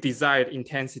your desired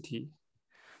intensity.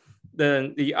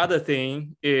 Then the other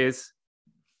thing is,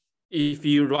 if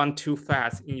you run too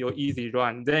fast in your easy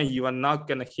run, then you are not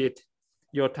gonna hit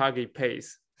your target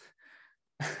pace,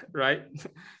 right?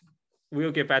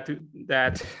 We'll get back to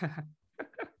that.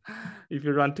 If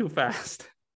you run too fast.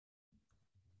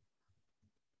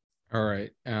 All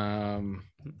right.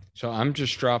 So I'm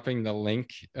just dropping the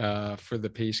link for the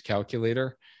pace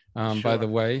calculator, Sure. by the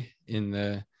way, in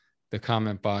the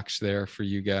comment box there for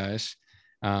you guys.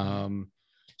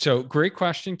 So great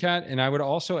question, Kat. And I would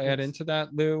also add into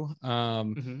that, Lou,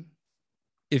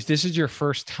 if this is your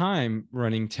first time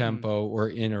running tempo or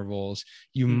intervals,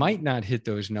 you might not hit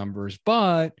those numbers,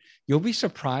 but you'll be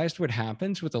surprised what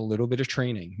happens with a little bit of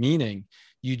training. Meaning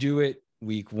you do it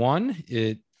week 1,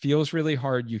 it feels really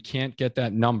hard. You can't get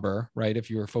that number, right? If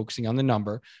you were focusing on the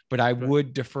number, but I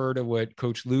would defer to what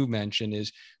Coach Lou mentioned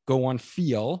is go on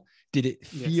feel. Did it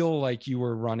feel like you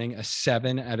were running a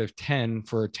 7 out of 10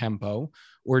 for a tempo,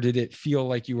 or did it feel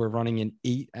like you were running an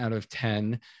 8 out of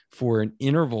 10 for an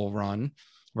interval run?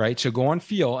 Right. So go on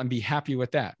feel and be happy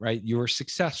with that, right? You were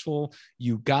successful.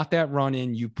 You got that run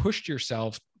in, you pushed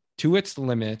yourself to its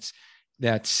limits,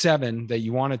 that 7 that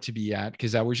you wanted to be at,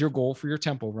 because that was your goal for your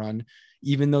tempo run,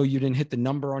 even though you didn't hit the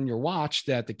number on your watch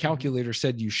that the calculator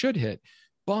said you should hit.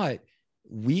 But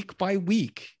week by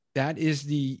week, that is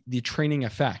the training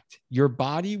effect. Your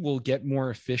body will get more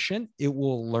efficient. It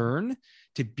will learn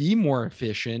to be more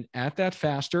efficient at that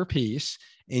faster pace,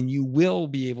 and you will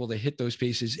be able to hit those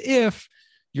paces if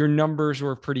your numbers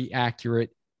were pretty accurate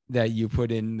that you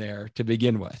put in there to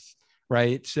begin with,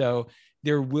 right? So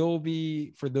there will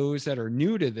be, for those that are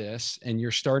new to this and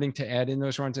you're starting to add in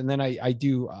those runs. And then I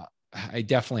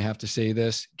definitely have to say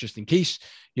this, just in case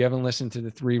you haven't listened to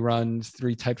the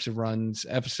 3 types of runs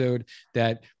episode,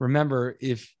 that remember,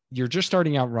 if you're just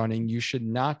starting out running, you should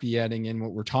not be adding in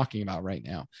what we're talking about right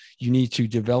now. You need to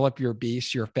develop your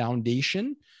base, your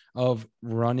foundation of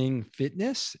running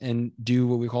fitness, and do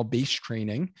what we call base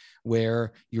training,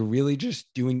 where you're really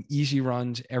just doing easy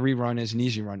runs. Every run is an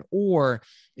easy run. Or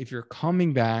if you're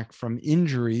coming back from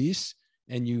injuries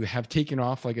and you have taken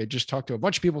off, like I just talked to a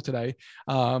bunch of people today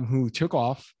who took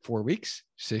off 4 weeks,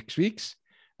 6 weeks.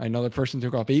 Another person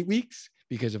took off 8 weeks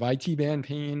because of IT band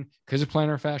pain, because of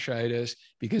plantar fasciitis,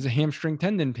 because of hamstring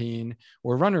tendon pain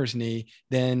or runner's knee,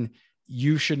 then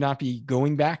you should not be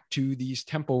going back to these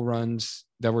tempo runs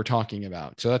that we're talking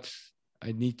about. So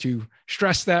I need to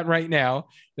stress that right now,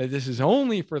 that this is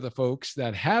only for the folks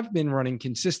that have been running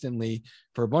consistently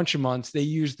for a bunch of months. They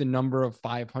use the number of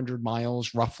 500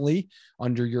 miles roughly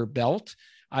under your belt.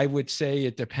 I would say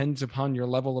it depends upon your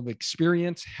level of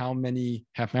experience. How many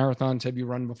half marathons have you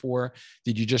run before?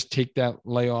 Did you just take that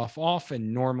layoff off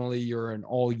and normally you're an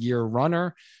all year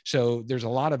runner? So there's a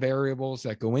lot of variables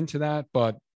that go into that,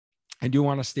 but I do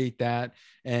want to state that,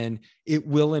 and it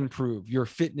will improve. Your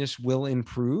fitness will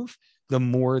improve the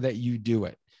more that you do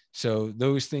it. So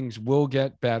those things will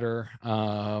get better.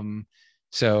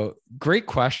 So great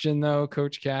question though,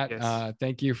 Coach Cat. Yes.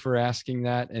 Thank you for asking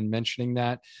that and mentioning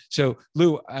that. So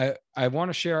Lou, I want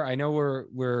to share, I know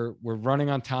we're running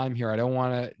on time here. I don't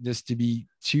want this to be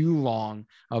too long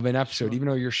of an episode, Sure. even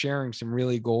though you're sharing some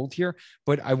really gold here,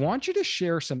 but I want you to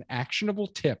share some actionable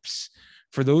tips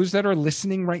for those that are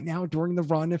listening right now during the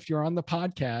run, if you're on the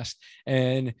podcast,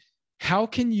 and how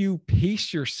can you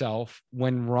pace yourself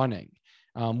when running?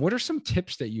 What are some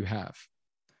tips that you have?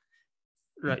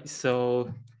 Right.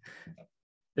 So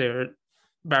there are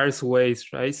various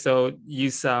ways, right? So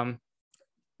use run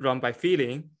by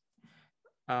feeling,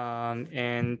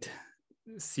 and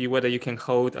see whether you can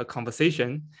hold a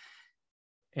conversation.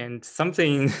 And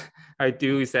something I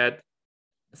do is that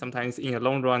sometimes in a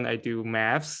long run, I do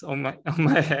maths on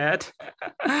my head.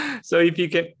 So if you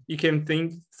can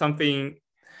think something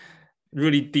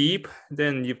really deep,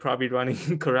 then you're probably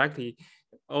running correctly.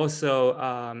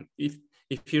 Also, if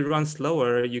you run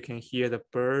slower, you can hear the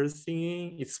birds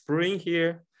singing. It's spring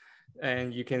here,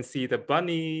 and you can see the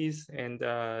bunnies and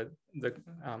the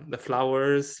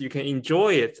flowers. You can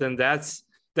enjoy it, and that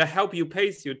help you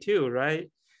pace you too, right?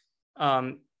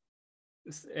 And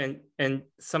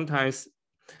sometimes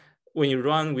when you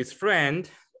run with friend,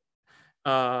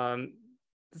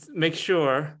 make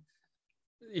sure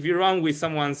if you run with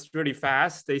someone's really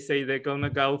fast, they say they're gonna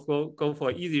go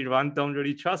for easy run. Don't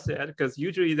really trust it, because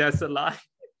usually that's a lie.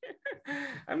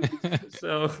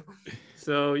 So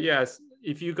yes,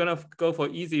 if you're gonna go for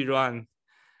easy run,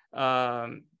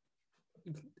 go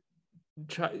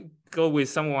with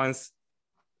someone's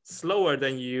slower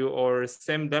than you or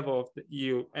same level of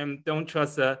you, and don't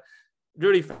trust a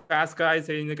really fast guy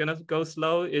saying they're gonna go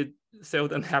slow. It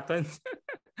seldom happens.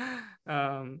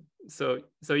 So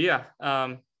yeah,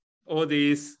 all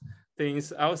these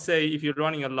things. I would say if you're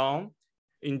running alone,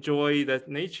 enjoy the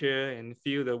nature and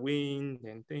feel the wind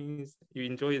and things. You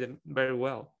enjoy them very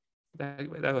well. That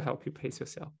will help you pace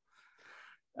yourself.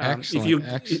 Excellent.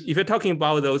 If you're talking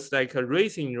about those like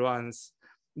racing runs,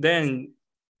 then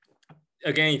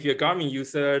again, if you're a Garmin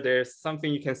user, there's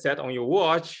something you can set on your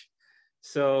watch.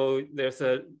 So there's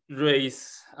a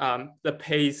race, the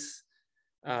pace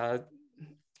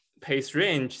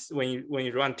range. When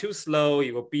you run too slow,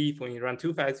 it will beep. When you run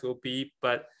too fast, it will beep.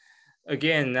 But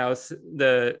again, now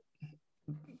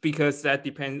because that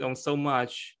depends on so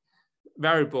much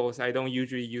variables, I don't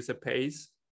usually use a pace,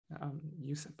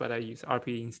 but I use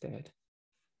RPE instead.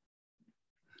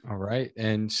 All right.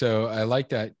 And so I like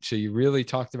that. So you really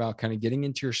talked about kind of getting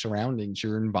into your surroundings,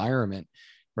 your environment,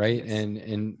 right? Yes.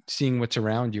 And seeing what's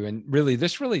around you. And really,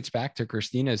 this relates back to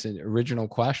Christina's original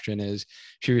question. Is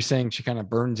she was saying she kind of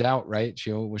burns out, right?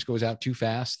 She always goes out too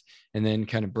fast and then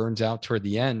kind of burns out toward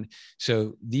the end.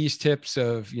 So these tips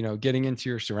of, getting into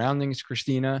your surroundings,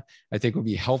 Christina, I think would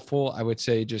be helpful. I would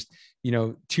say just,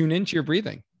 tune into your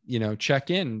breathing, check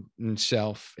in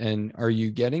self, and are you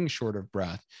getting short of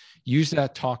breath? Use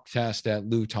that talk test that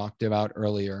Lou talked about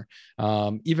earlier.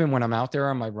 Even when I'm out there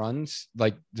on my runs,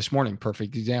 like this morning,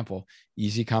 perfect example,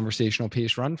 easy conversational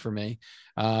pace run for me.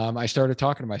 I started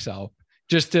talking to myself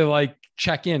just to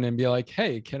check in and be like,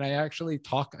 hey, can I actually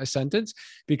talk a sentence?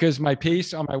 Because my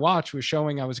pace on my watch was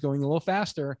showing I was going a little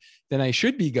faster than I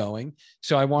should be going.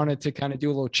 So I wanted to kind of do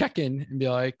a little check-in and be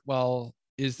like, well,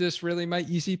 is this really my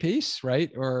easy pace,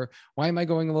 right? Or why am I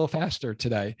going a little faster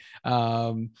today?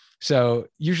 So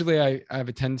usually I have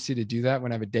a tendency to do that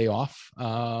when I have a day off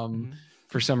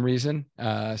for some reason.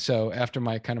 So after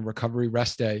my kind of recovery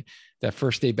rest day, that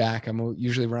first day back, I'm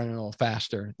usually running a little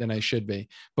faster than I should be,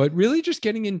 but really just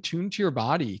getting in tune to your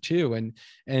body too. And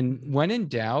when in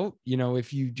doubt,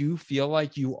 if you do feel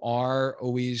like you are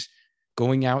always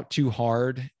going out too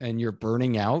hard and you're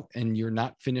burning out and you're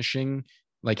not finishing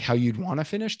like how you'd want to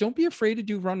finish, don't be afraid to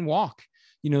do run walk.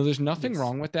 There's nothing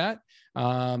wrong with that.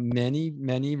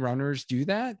 Many runners do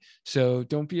that. So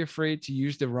don't be afraid to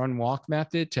use the run walk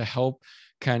method to help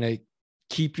kind of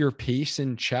keep your pace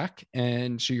in check.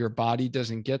 And so your body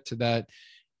doesn't get to that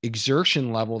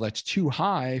exertion level that's too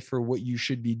high for what you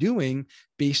should be doing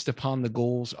based upon the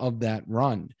goals of that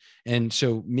run. And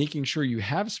so making sure you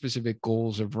have specific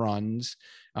goals of runs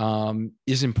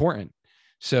is important.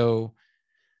 So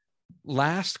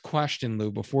last question,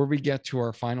 Lou, before we get to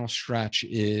our final stretch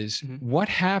is what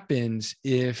happens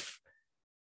if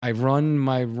I run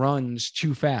my runs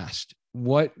too fast?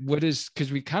 What is,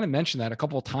 because we kind of mentioned that a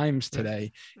couple of times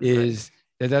today, is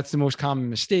that's the most common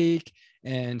mistake.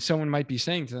 And someone might be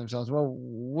saying to themselves, well,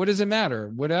 what does it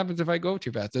matter? What happens if I go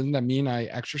too fast? Doesn't that mean I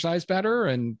exercise better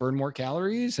and burn more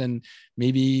calories and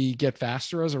maybe get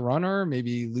faster as a runner,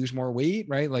 maybe lose more weight,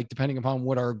 right? Like depending upon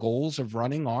what our goals of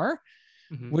running are.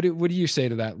 What do you say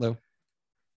to that, Lou?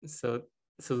 So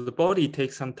the body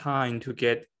takes some time to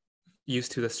get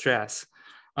used to the stress.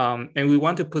 And we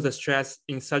want to put the stress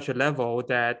in such a level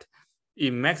that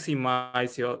it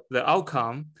maximizes the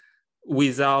outcome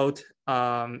without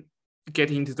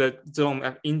getting into the zone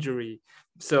of injury.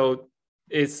 So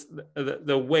it's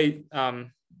the way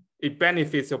it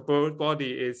benefits your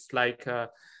body is like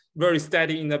very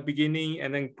steady in the beginning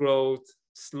and then grows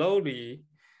slowly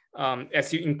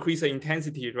as you increase the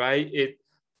intensity, right?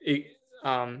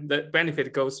 The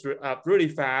benefit goes up really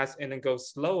fast and then goes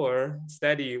slower,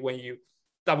 steady when you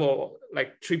double,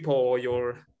 like triple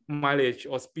your mileage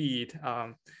or speed.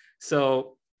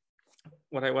 So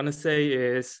what I want to say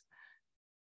is,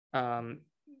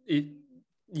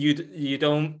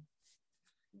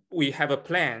 we have a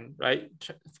plan, right?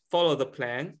 Follow the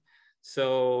plan.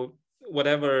 So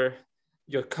whatever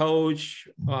your coach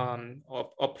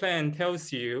or plan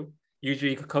tells you,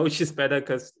 usually coach is better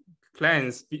because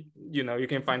plans, you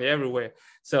can find it everywhere.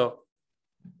 So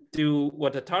do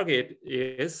what the target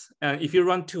is. And if you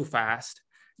run too fast,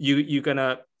 you're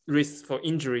gonna risk for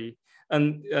injury.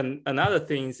 And another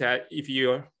thing is that if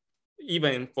you're,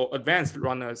 even for advanced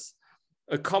runners,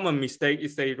 a common mistake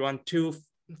is they run too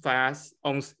fast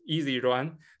on easy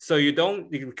run, so you don't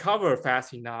recover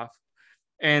fast enough.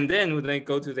 And then when they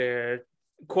go to their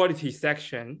quality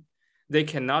section, they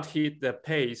cannot hit the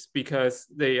pace because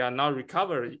they are not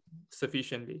recovered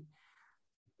sufficiently.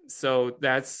 So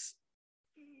that's,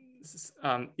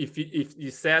 if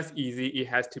it says easy, it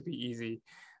has to be easy.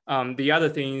 The other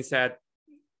thing is that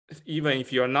even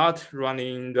if you're not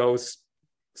running those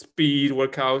speed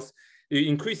workouts, you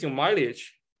increase your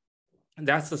mileage.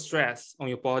 That's the stress on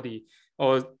your body.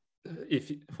 Or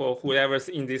if for whoever's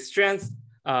in this strength,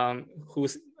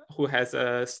 who's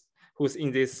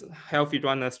in this healthy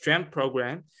runner strength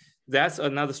program, that's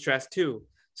another stress too.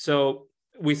 So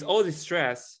with all the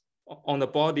stress on the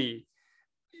body,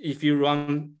 if you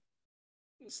run,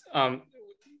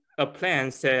 a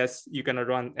plan says you're gonna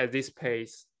run at this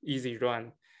pace, easy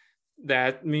run,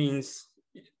 that means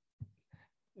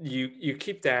you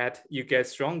keep that, you get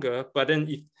stronger. But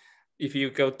then if you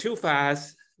go too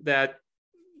fast,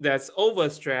 that's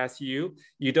overstress you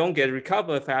don't get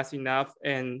recover fast enough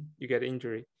and you get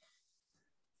injury.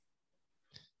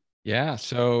 Yeah.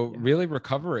 So really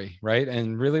recovery, right?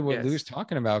 And really what Lou's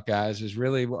talking about, guys, is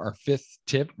really our fifth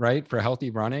tip, right? For healthy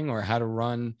running, or how to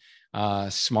run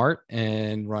smart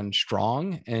and run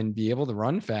strong and be able to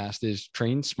run fast, is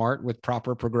train smart with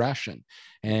proper progression.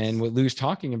 And what Lou's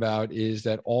talking about is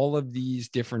that all of these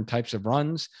different types of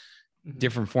runs,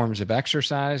 different forms of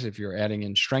exercise, if you're adding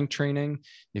in strength training,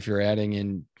 if you're adding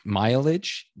in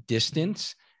mileage,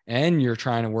 distance, and you're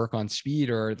trying to work on speed,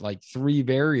 are like three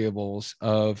variables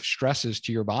of stresses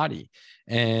to your body.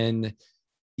 And,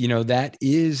 that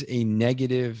is a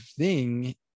negative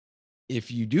thing if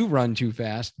you do run too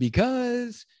fast,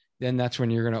 because then that's when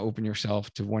you're going to open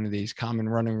yourself to one of these common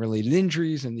running related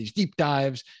injuries and these deep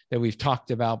dives that we've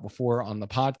talked about before on the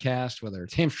podcast, whether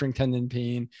it's hamstring tendon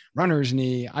pain, runner's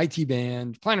knee, IT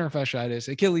band, plantar fasciitis,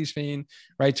 Achilles pain,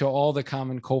 right? So all the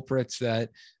common culprits that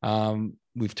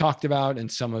we've talked about,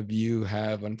 and some of you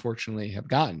have unfortunately have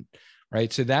gotten,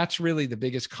 right? So that's really the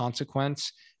biggest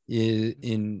consequence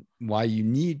in why you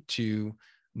need to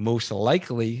most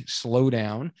likely slow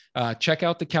down. Check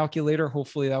out the calculator.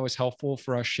 Hopefully that was helpful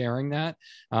for us sharing that.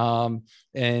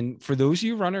 And for those of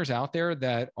you runners out there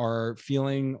that are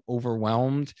feeling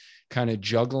overwhelmed, kind of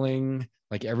juggling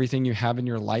like everything you have in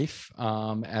your life,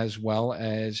 as well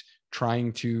as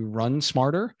trying to run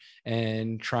smarter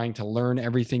and trying to learn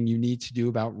everything you need to do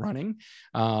about running,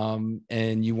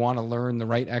 and you want to learn the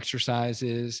right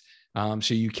exercises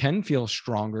So you can feel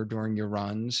stronger during your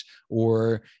runs,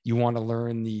 or you want to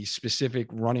learn the specific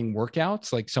running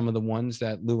workouts, like some of the ones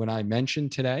that Lou and I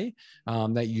mentioned today,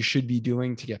 that you should be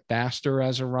doing to get faster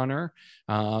as a runner.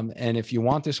 And if you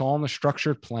want this all in a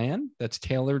structured plan that's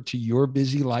tailored to your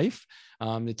busy life,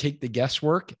 to take the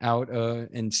guesswork out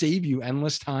and save you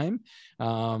endless time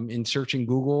in searching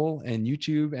Google and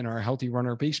YouTube and our Healthy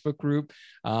Runner Facebook group,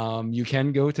 you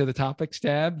can go to the topics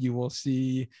tab. You will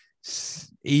see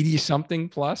 80 something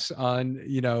plus on,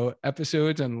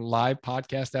 episodes and live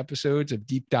podcast episodes of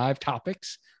deep dive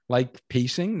topics like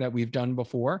pacing that we've done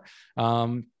before.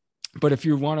 But if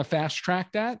you want to fast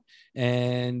track that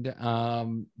and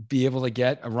be able to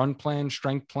get a run plan,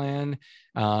 strength plan,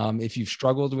 if you've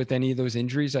struggled with any of those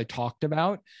injuries I talked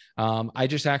about, I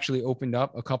just actually opened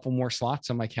up a couple more slots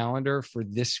on my calendar for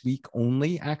this week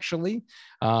only, actually.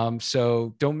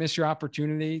 So don't miss your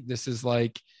opportunity. This is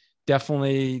like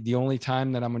definitely the only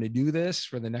time that I'm going to do this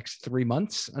for the next 3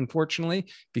 months, unfortunately,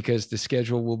 because the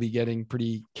schedule will be getting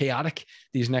pretty chaotic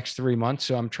these next 3 months.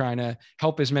 So I'm trying to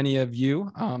help as many of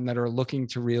you that are looking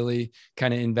to really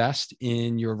kind of invest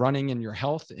in your running and your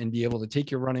health and be able to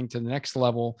take your running to the next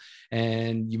level.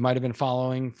 And you might have been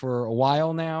following for a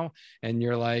while now, and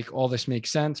you're like, all this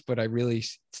makes sense, but I really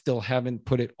still haven't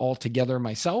put it all together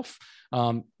myself.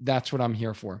 That's what I'm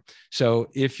here for. So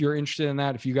if you're interested in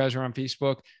that, if you guys are on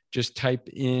Facebook, just type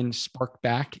in Spark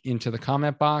Back into the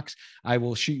comment box. I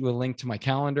will shoot you a link to my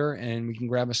calendar and we can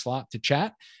grab a slot to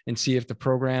chat and see if the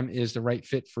program is the right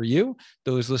fit for you.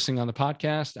 Those listening on the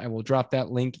podcast, I will drop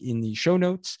that link in the show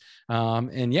notes.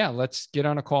 And yeah, let's get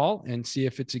on a call and see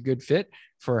if it's a good fit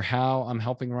for how I'm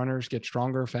helping runners get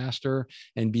stronger, faster,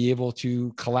 and be able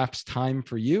to collapse time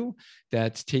for you.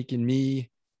 That's taken me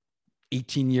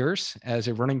 18 years as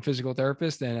a running physical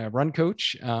therapist and a run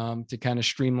coach to kind of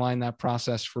streamline that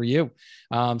process for you.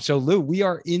 So Lou, we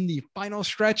are in the final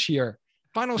stretch here.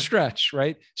 Final stretch,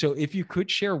 right? So if you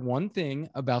could share one thing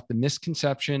about the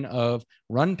misconception of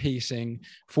run pacing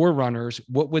for runners,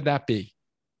 what would that be?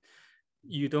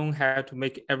 You don't have to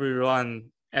make every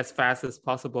run as fast as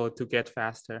possible to get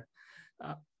faster.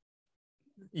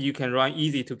 You can run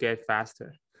easy to get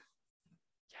faster.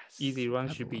 Yes, easy run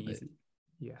should be easy.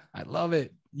 Yeah, I love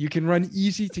it. You can run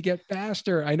easy to get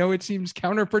faster. I know it seems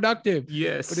counterproductive.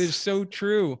 Yes, but it is so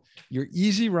true. Your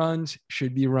easy runs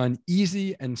should be run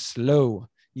easy and slow.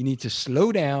 You need to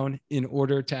slow down in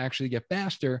order to actually get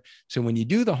faster. So when you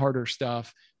do the harder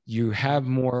stuff, you have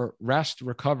more rest,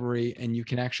 recovery, and you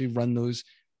can actually run those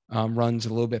runs a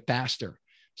little bit faster.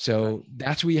 So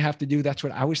that's what you have to do. That's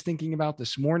what I was thinking about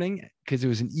this morning because it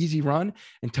was an easy run.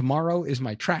 And tomorrow is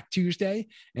my track Tuesday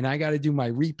and I got to do my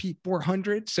repeat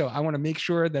 400. So I want to make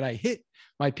sure that I hit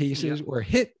my paces or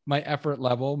hit my effort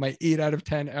level, my 8 out of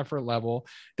 10 effort level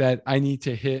that I need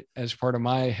to hit as part of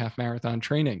my half marathon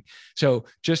training. So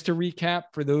just to recap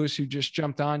for those who just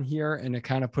jumped on here and to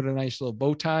kind of put a nice little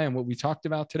bow tie on what we talked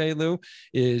about today, Lou,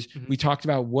 is we talked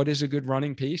about what is a good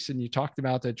running pace. And you talked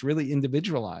about that's really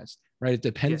individualized, right? It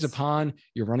depends upon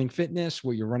your running fitness,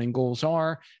 what your running goals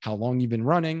are, how long you've been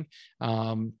running.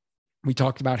 We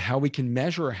talked about how we can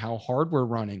measure how hard we're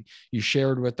running. You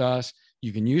shared with us,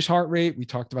 you can use heart rate. We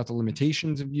talked about the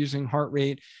limitations of using heart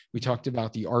rate. We talked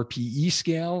about the RPE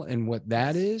scale and what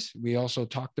that is. We also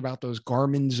talked about those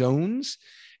Garmin zones.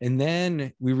 And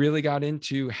then we really got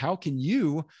into how can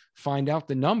you find out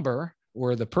the number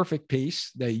or the perfect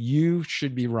pace that you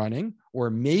should be running or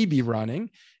may be running.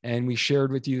 And we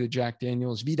shared with you the Jack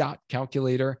Daniels VDOT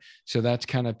calculator. So that's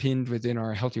kind of pinned within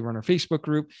our Healthy Runner Facebook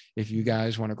group. If you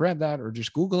guys want to grab that or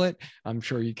just Google it, I'm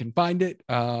sure you can find it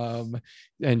and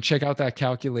check out that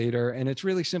calculator. And it's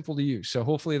really simple to use. So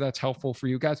hopefully that's helpful for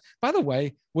you guys. By the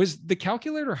way, was the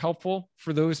calculator helpful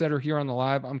for those that are here on the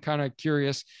live? I'm kind of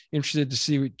curious, interested to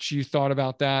see what you thought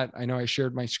about that. I know I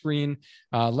shared my screen.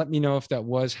 Let me know if that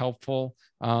was helpful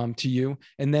to you.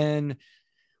 And then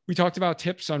we talked about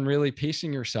tips on really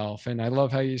pacing yourself. And I love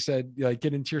how you said, like,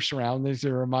 get into your surroundings.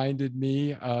 It reminded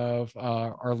me of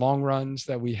our long runs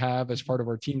that we have as part of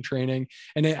our team training.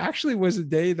 And it actually was a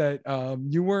day that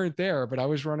you weren't there, but I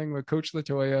was running with Coach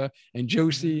Latoya and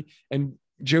Josie, and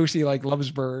Josie like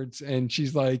loves birds. And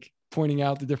she's like pointing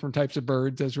out the different types of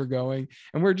birds as we're going.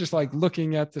 And we're just like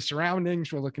looking at the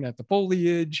surroundings. We're looking at the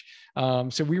foliage.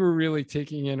 So we were really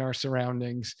taking in our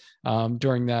surroundings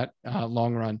during that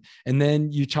long run. And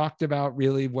then you talked about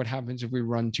really what happens if we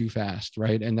run too fast,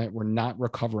 right? And that we're not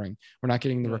recovering. We're not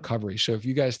getting the recovery. So if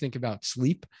you guys think about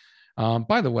sleep,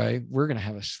 by the way, we're going to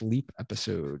have a sleep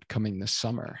episode coming this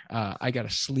summer. I got a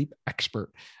sleep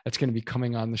expert that's going to be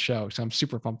coming on the show. So I'm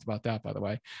super pumped about that, by the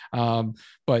way.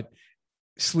 But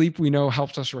Sleep, we know,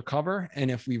 helps us recover.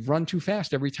 And if we run too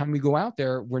fast every time we go out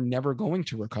there, we're never going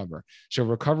to recover. So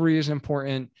recovery is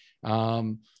important.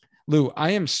 Lou, I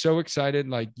am so excited.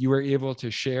 Like, you were able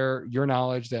to share your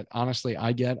knowledge that honestly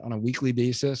I get on a weekly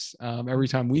basis every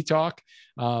time we talk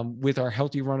with our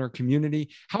Healthy Runner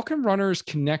community. How can runners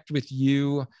connect with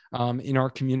you in our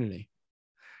community?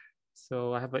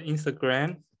 So I have an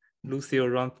Instagram, Lucio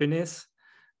Run Fitness,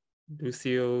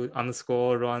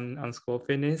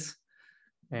 Lucio_Run_Fitness.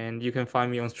 And you can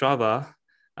find me on Strava.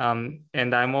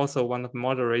 And I'm also one of the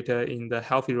moderators in the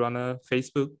Healthy Runner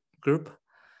Facebook group.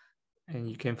 And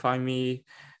you can find me,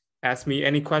 ask me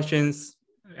any questions,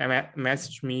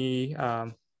 message me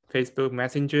Facebook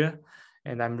Messenger,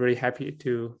 and I'm really happy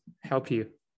to help you.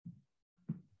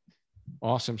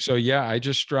 Awesome. So yeah, I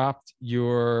just dropped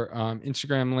your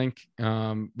Instagram link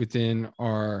within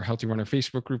our Healthy Runner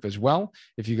Facebook group as well,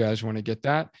 if you guys want to get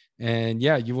that. And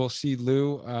yeah, you will see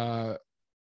Lou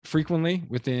frequently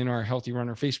within our Healthy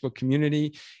Runner Facebook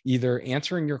community, either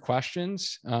answering your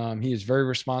questions. He is very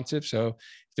responsive. So if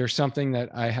there's something that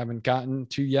I haven't gotten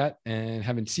to yet and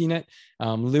haven't seen it,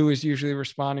 Lou is usually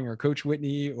responding, or Coach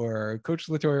Whitney or Coach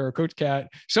Latoya or Coach Kat,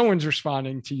 someone's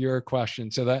responding to your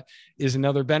question. So that is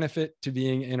another benefit to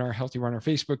being in our Healthy Runner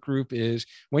Facebook group, is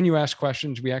when you ask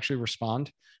questions, we actually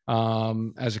respond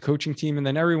as a coaching team. And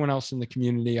then everyone else in the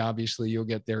community, obviously you'll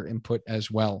get their input as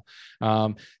well.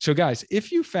 So guys,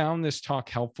 if you found this talk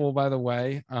helpful, by the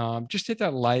way, just hit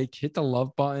that like, hit the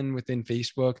love button within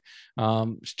Facebook,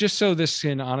 just so this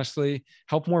can honestly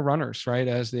help more runners, right?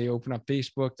 As they open up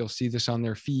Facebook, they'll see this on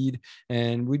their feed,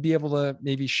 and we'd be able to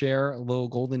maybe share a little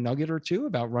golden nugget or two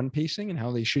about run pacing and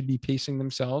how they should be pacing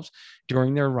themselves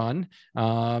during their run.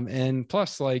 And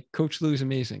plus, like, Coach Lou is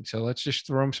amazing. So let's just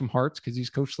throw him some hearts because he's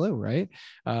Coach Lou, right?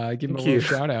 Give him a little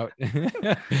shout out.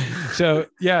 So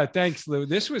yeah, thanks, Lou.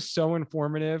 This was so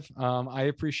informative. I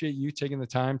appreciate you taking the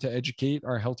time to educate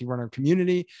our Healthy Runner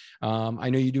community. I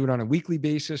know you do it on a weekly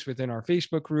basis within our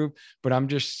Facebook group, but I'm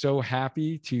just so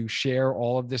happy to share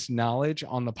all of this knowledge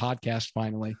on the podcast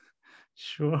finally.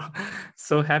 Sure.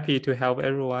 So happy to help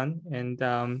everyone.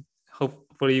 And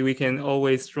hopefully we can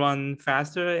always run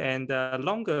faster and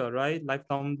longer, right?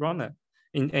 Lifelong runner,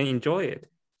 and enjoy it.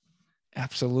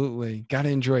 Absolutely. Got to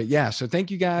enjoy it. Yeah. So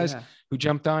thank you guys who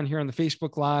jumped on here on the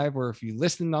Facebook Live, or if you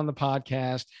listened on the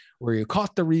podcast, or you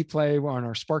caught the replay on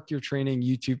our Spark Your Training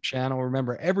YouTube channel.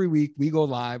 Remember, every week we go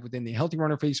live within the Healthy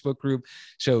Runner Facebook group.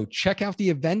 So check out the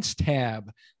events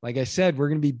tab. Like I said, we're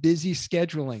going to be busy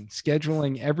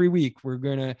scheduling every week. We're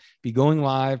going to be going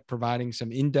live, providing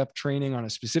some in-depth training on a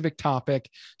specific topic.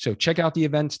 So check out the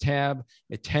events tab,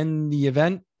 attend the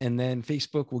event, and then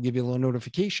Facebook will give you a little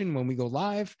notification when we go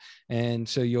live. And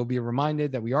so you'll be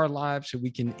reminded that we are live, so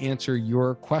we can answer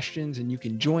your questions and you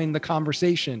can join the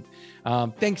conversation.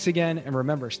 Thanks again. And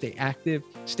remember, stay active,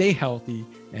 stay healthy,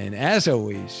 and as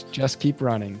always, just keep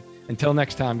running. Until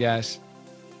next time, guys.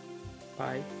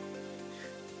 Bye.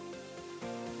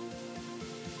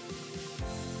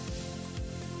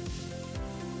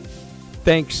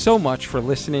 Thanks so much for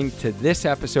listening to this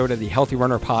episode of the Healthy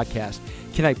Runner podcast.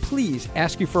 Can I please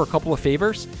ask you for a couple of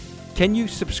favors? Can you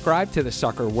subscribe to the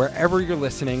sucker wherever you're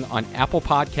listening, on Apple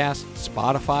Podcasts,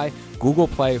 Spotify, Google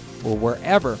Play, or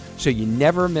wherever, so you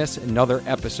never miss another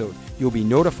episode? You'll be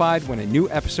notified when a new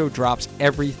episode drops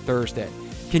every Thursday.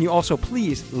 Can you also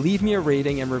please leave me a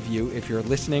rating and review if you're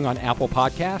listening on Apple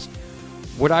Podcasts?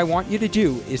 What I want you to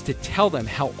do is to tell them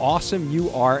how awesome you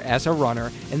are as a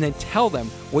runner, and then tell them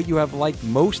what you have liked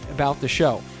most about the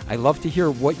show. I love to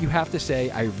hear what you have to say.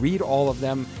 I read all of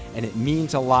them, and it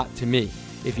means a lot to me.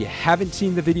 If you haven't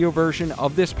seen the video version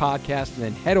of this podcast,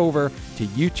 then head over to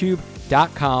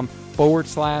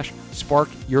youtube.com/Spark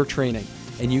Your Training,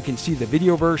 and you can see the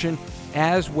video version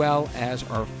as well as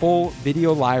our full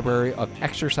video library of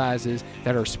exercises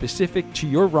that are specific to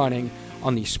your running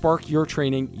on the Spark Your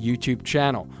Training YouTube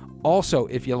channel. Also,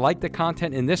 if you like the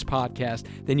content in this podcast,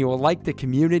 then you will like the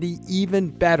community even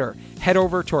better. Head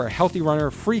over to our Healthy Runner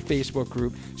free Facebook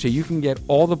group so you can get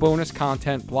all the bonus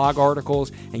content, blog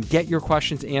articles, and get your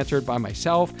questions answered by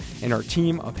myself and our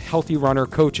team of Healthy Runner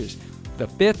coaches. The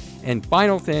fifth and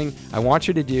final thing I want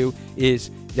you to do is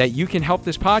that you can help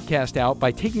this podcast out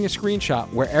by taking a screenshot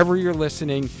wherever you're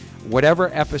listening,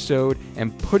 whatever episode,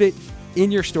 and put it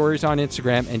in your stories on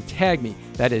Instagram and tag me.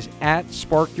 That is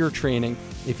 @SparkYourTraining.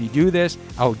 If you do this,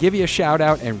 I will give you a shout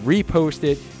out and repost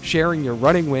it, sharing your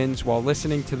running wins while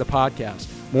listening to the podcast.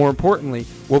 More importantly,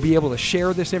 we'll be able to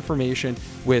share this information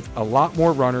with a lot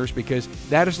more runners, because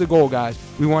that is the goal, guys.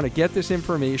 We want to get this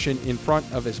information in front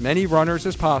of as many runners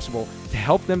as possible to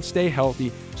help them stay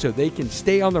healthy so they can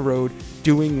stay on the road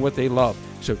doing what they love.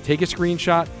 So take a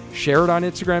screenshot, share it on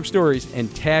Instagram stories,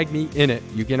 and tag me in it.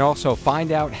 You can also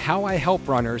find out how I help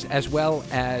runners as well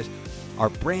as our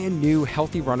brand new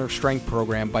Healthy Runner Strength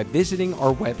program by visiting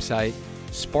our website,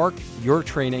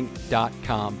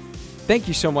 sparkyourtraining.com. Thank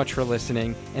you so much for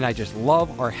listening, and I just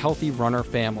love our Healthy Runner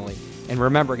family. And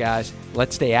remember, guys,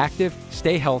 let's stay active,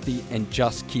 stay healthy, and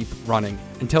just keep running.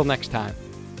 Until next time.